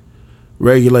not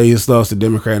regulate his thoughts to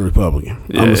Democrat and Republican.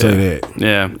 I'm gonna say that.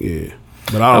 yeah, Yeah.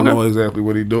 But I don't Okay. know exactly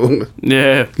what he's doing.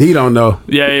 yeah, He don't know.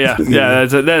 yeah.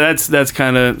 That's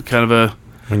kind of a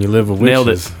When you live with Nailed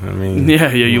witches, it. I mean, you Are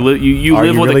live you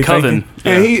with really a coven.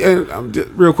 thinking? And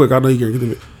real quick, I know you're gonna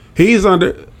get it. He's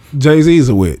under Jay-Z's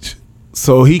a witch.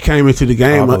 So he came into the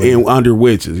game under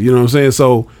witches. You know what I'm saying?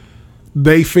 So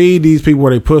they feed these people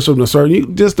where they push them to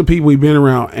certain. Just the people we've been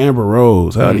around. Amber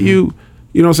Rose. How do you?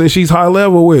 You know what I'm saying? She's high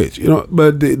level witch. You know,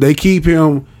 but they keep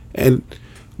him, and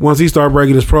once he started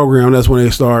breaking his program, that's when they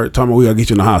start talking about we gotta get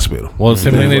you in the hospital. Well,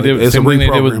 same thing they did with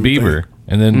reprogramming Bieber. thing.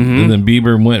 And then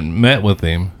Bieber went and met with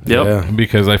him. Yep. Yeah.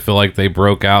 Because I feel like they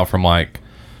broke out from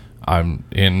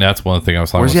and that's one thing I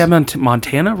was talking Where's about. he at?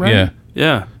 Montana, right? Yeah.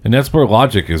 Yeah. And that's where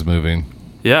Logic is moving.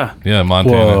 Yeah. Yeah,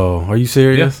 Montana. Whoa, are you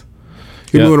serious?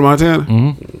 He Yeah. moved to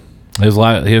Montana. He was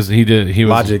Logic.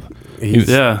 He's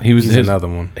He's another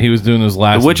one. He was doing his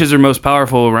last The witches are most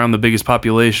powerful around the biggest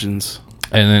populations.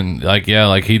 and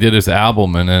then he did his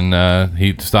album and then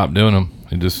he stopped doing them.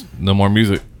 He just no more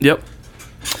music. Yep.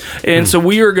 And so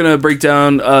we are going to break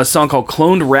down a song called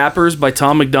Cloned Rappers by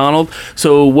Tom McDonald.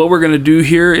 So what we're going to do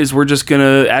here is we're just going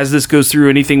to, as this goes through,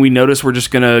 anything we notice, we're just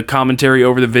going to commentary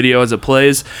over the video as it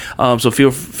plays. So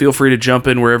feel free to jump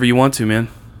in wherever you want to, man.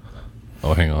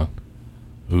 Oh, hang on.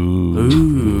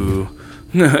 Ooh.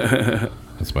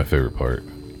 That's my favorite part.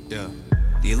 Yeah.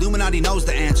 The Illuminati knows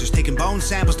the answers, taking bone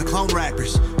samples to clone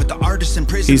rappers, but the artists in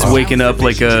prison. He's waking up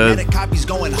like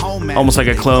almost like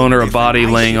a clone or a body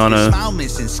laying on a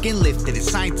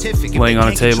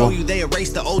table. They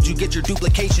erase the old, you get your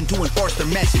duplication to enforce their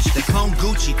message. They clone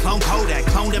Gucci, clone Kodak,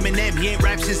 clone Eminem. He ain't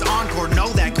rap since Encore. Know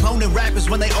that cloning rappers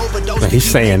when they overdose. He's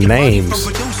saying names.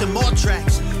 From producing more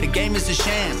tracks. The game is a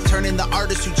sham, turning the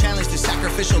artists who challenge to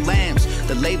sacrificial lambs.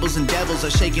 The labels and devils are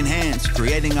shaking hands,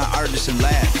 creating our artists in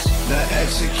labs. The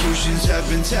executions have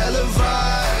been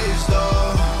televised,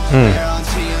 they're on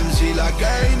TMZ like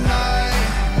every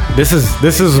night. This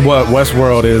is what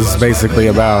Westworld is basically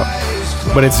about,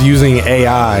 but it's using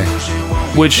AI.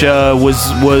 Which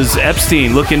was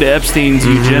Epstein. Look into Epstein's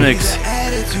eugenics.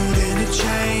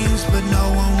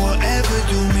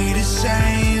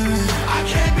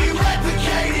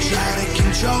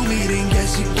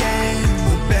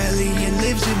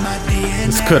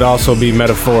 This could also be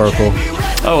metaphorical.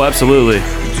 Oh, absolutely.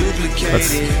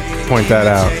 Let's point that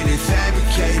out.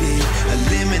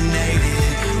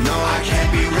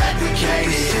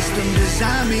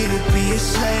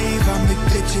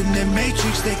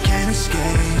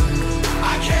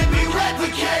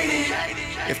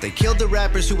 If they killed the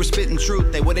rappers who were spitting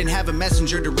truth, they wouldn't have a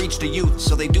messenger to reach the youth.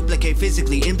 So they duplicate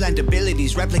physically, implant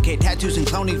abilities, replicate tattoos and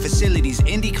cloning facilities.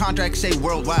 Indie contracts say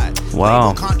worldwide. Wow.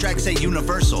 Label contracts say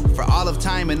universal. For all of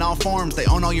time in all forms, they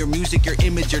own all your music, your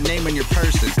image, your name, and your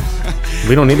person.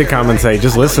 We don't need to commentate,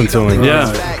 just listen to him. Yeah.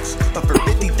 But for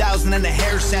 50,000 and a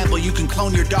hair sample, you can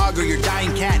clone your dog or your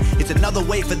dying cat. It's another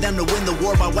way for them to win the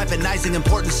war by weaponizing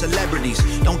important celebrities.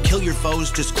 Don't kill your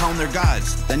foes, just clone their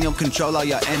gods. Then you'll control all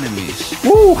your enemies.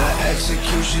 Woo.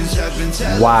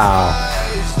 Wow.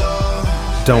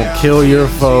 Don't kill your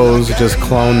foes, just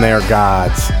clone their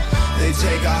gods.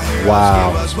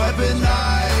 Wow.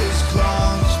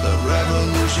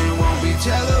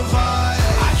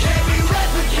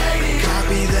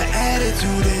 Copy the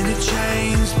attitude and it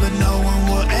changed, but no one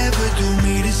will ever do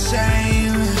me the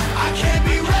same. I can't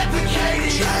be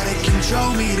replicated. Try to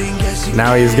control me, then guess you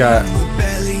Now he's got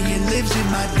rebellion lives in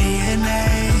my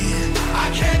DNA. I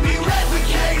can't be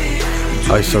replicated.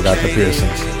 Oh, he still got the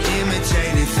piercings.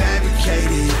 Imitated,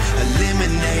 fabricated,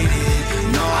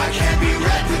 eliminated. No, I can't be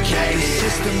replicated.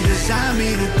 System designed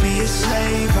me to be a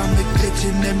slave. I'm the glitch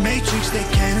in the matrix they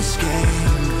can't escape.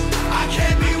 I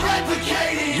can't be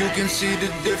replicated. You can see the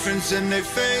difference in their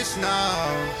face now.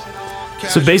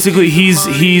 So basically,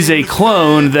 he's a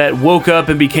clone that woke up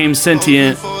and became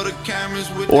sentient,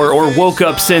 or woke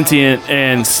up sentient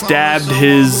and stabbed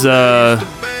his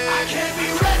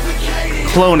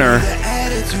cloner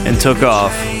and took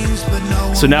off.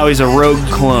 So now he's a rogue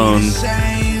clone.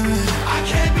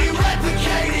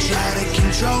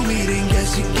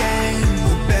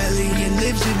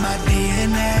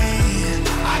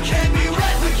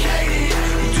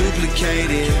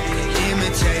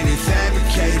 Imitated,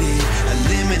 fabricated,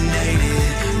 eliminated.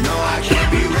 No, I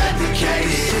can't be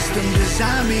replicated. System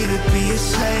designed me to be a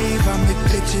slave. I'm the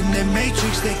glitch in the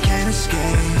matrix they can't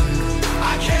escape.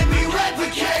 I can't be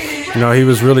replicated. No, he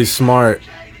was really smart.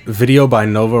 Video by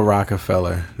Nova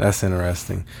Rockefeller. That's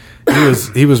interesting.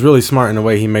 He was really smart in the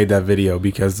way he made that video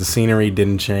because the scenery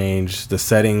didn't change, the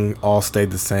setting all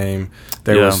stayed the same.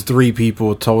 There was 3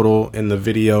 people total in the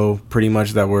video, pretty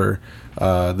much, that were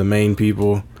the main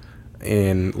people,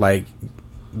 and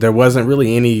there wasn't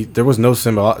really any. There was no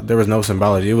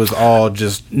symbology. It was all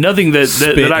just nothing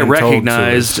that I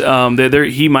recognized. There,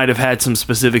 he might have had some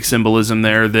specific symbolism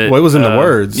there. That it was in the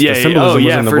words. Yeah, the symbolism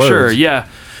was in the for words. sure. Yeah,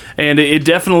 and it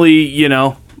definitely,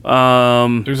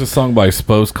 There's a song by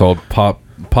Spose called "Pop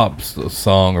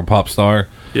song or pop star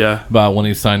Yeah. about when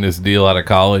he signed his deal out of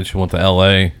college, went to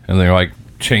L.A. and they're like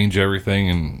change everything,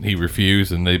 and he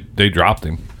refused, and they dropped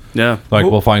him. Yeah. Like,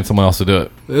 we'll find someone else to do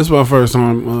it. This is my first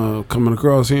time coming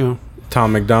across him.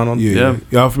 Tom McDonald. Yeah.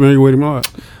 Y'all familiar with him a lot?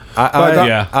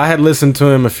 I had listened to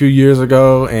him a few years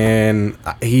ago, and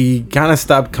he kind of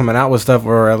stopped coming out with stuff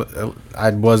where I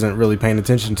wasn't really paying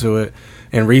attention to it.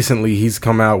 And recently, he's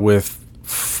come out with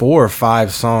 4 or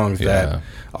 5 songs that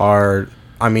are,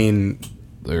 I mean,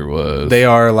 they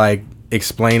are like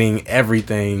explaining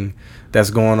everything that's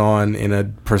going on in a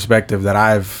perspective that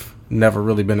I've never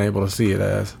really been able to see it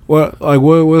as. Well, like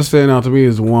what's standing out to me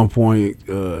is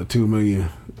 1.2 million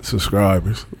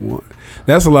subscribers.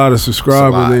 That's a lot of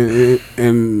subscribers,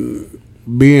 and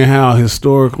being how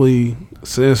historically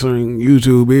censoring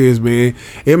YouTube is, man,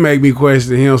 it make me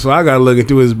question him. So I got to look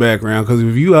into his background, because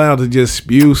if you allowed to just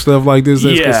spew stuff like this,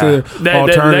 that's considered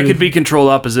alternative. That could be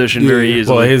controlled opposition very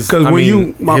easily. Well,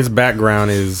 his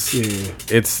background is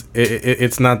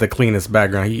it's not the cleanest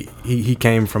background. He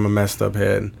came from a messed up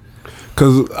head.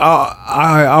 Because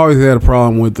I always had a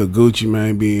problem with the Gucci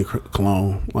Mane being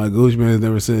clone. Like, Gucci Mane has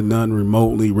never said nothing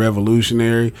remotely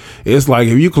revolutionary. It's like,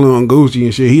 if you clone Gucci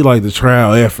and shit, he like the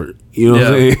trial effort. You know what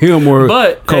I'm saying? Him or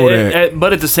Kodak.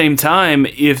 But at the same time,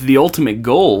 if the ultimate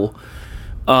goal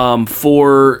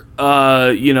for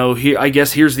here, I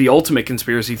guess here's the ultimate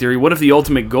conspiracy theory. What if the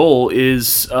ultimate goal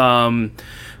is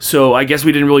so I guess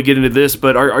we didn't really get into this,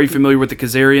 but are you familiar with the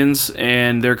Khazarians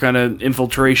and their kind of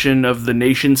infiltration of the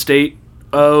nation state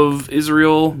of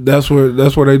Israel? That's where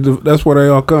they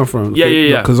all come from. Yeah.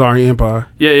 The Khazarian Empire.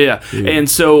 Yeah. And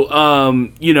so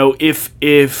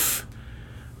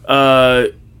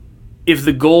if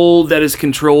the goal that is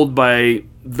controlled by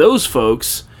those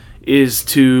folks is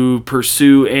to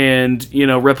pursue and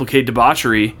replicate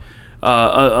debauchery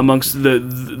amongst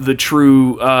the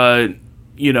true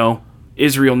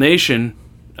Israel nation,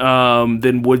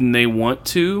 then wouldn't they want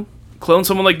to clone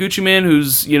someone like Gucci Mane,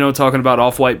 who's talking about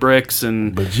off-white bricks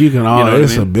and? But you can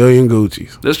it's a billion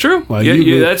Gucci's. That's true. Like,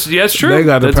 that's true. They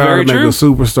got the that's power to make true. a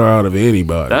superstar out of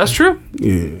anybody. That's true.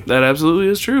 Yeah, that absolutely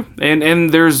is true.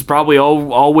 And there's probably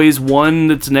always one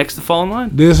that's next to fall in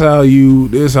line. This how you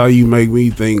make me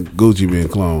think Gucci been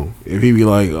cloned. If he be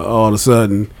like, all of a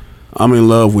sudden, I'm in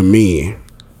love with men.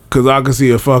 Because I could see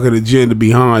a fucking agenda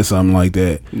behind something like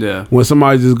that. Yeah. When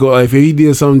somebody just go, if he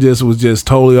did something was just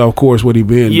totally off course what he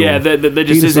been doing. Yeah, that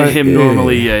just isn't him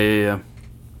normally. Yeah.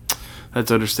 That's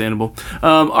understandable.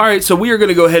 All right, so we are going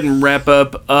to go ahead and wrap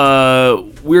up.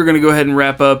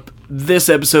 This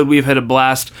episode. We've had a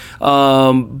blast.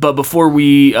 But before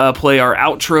we play our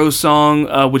outro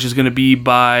song, which is going to be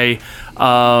by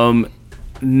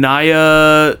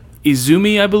Naya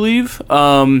Izumi, I believe.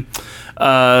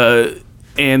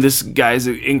 And this guy's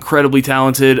incredibly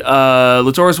talented.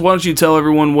 Latoris, why don't you tell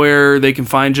everyone where they can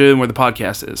find you and where the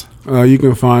podcast is? You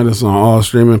can find us on all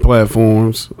streaming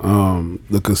platforms.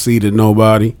 The Conceited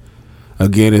Nobody.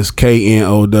 Again, it's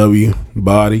KNOW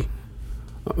Body.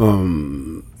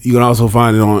 You can also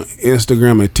find it on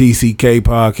Instagram at TCK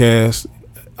Podcast.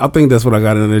 I think that's what I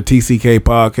got under TCK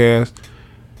Podcast.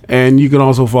 And you can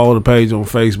also follow the page on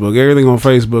Facebook. Everything on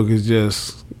Facebook is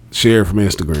just shared from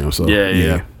Instagram. So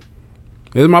yeah.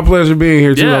 It's my pleasure being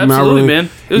here too. Yeah, absolutely, man.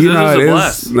 This was a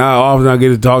blast. Now often I get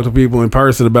to talk to people in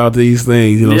person about these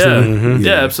things. You know what I'm saying? Mm-hmm.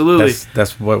 Yeah, absolutely.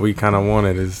 That's what we kind of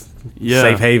wanted, is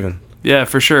safe haven. Yeah,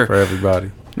 for sure. For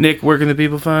everybody. Nick, where can the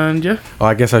people find you? Oh,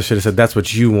 I guess I should have said that's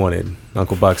what you wanted,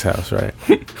 Uncle Buck's house, right?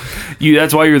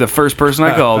 That's why you're the first person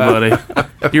I called, buddy.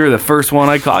 You're the first one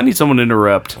I call. I need someone to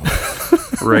interrupt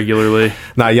regularly.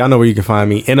 Nah, y'all know where you can find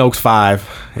me. NOaks5,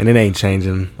 and it ain't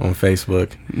changing on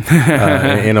Facebook.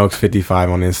 And NOaks55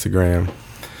 on Instagram.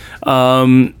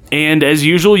 And as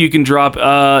usual, you can drop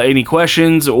any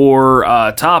questions or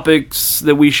topics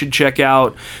that we should check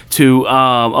out to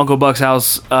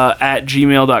unclebuckshouse at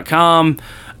gmail.com.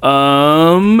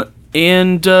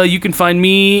 And you can find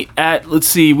me at,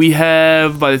 we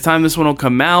have, by the time this one will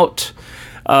come out,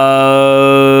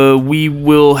 we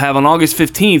will have on August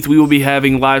 15th, we will be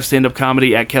having live stand-up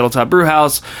comedy at Kettletop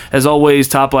Brewhouse. As always,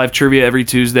 Top Life Trivia every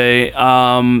Tuesday.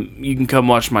 You can come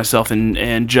watch myself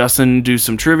and Justin do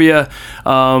some trivia.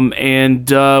 And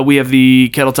we have the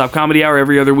Kettletop Comedy Hour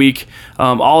every other week,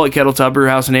 all at Kettletop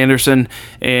Brewhouse in Anderson.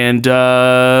 And,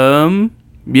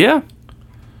 yeah.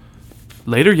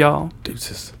 Later, y'all.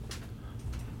 Deuces.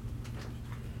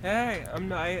 Hey, I'm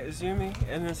Naya Izumi,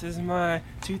 and this is my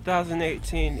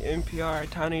 2018 NPR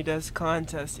Tiny Desk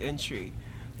Contest entry.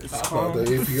 This song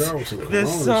is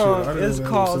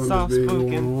called Soft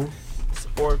Spoken,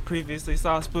 or previously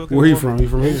Soft Spoken. Where you from? You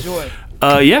from here? Enjoy.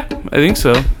 Yeah, I think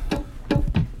so.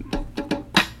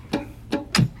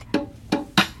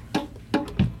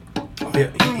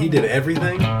 He did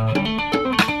everything?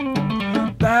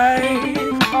 Back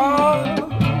off.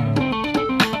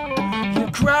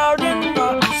 You're crowding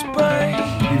my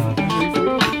space.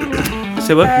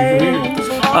 Say what?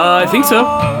 I think so.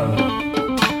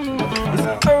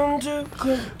 Under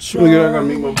control. Look at, I gotta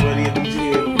meet my buddy at the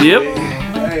gym. Yep.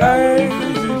 Hey, I really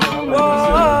appreciate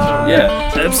y'all.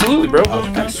 Yeah, absolutely, bro.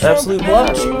 Absolute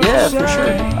blast. Yeah, for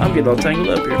sure. I'm getting all tangled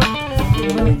up here.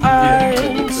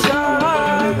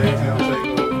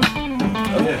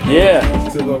 Yeah.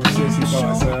 Took over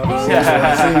 65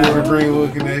 South. Senior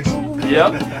Greenwood connection.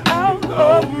 Yep.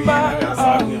 Oh, man, I got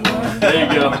something. There you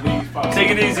go. Take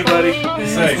it easy, buddy.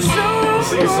 Safe. We'll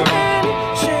see you soon.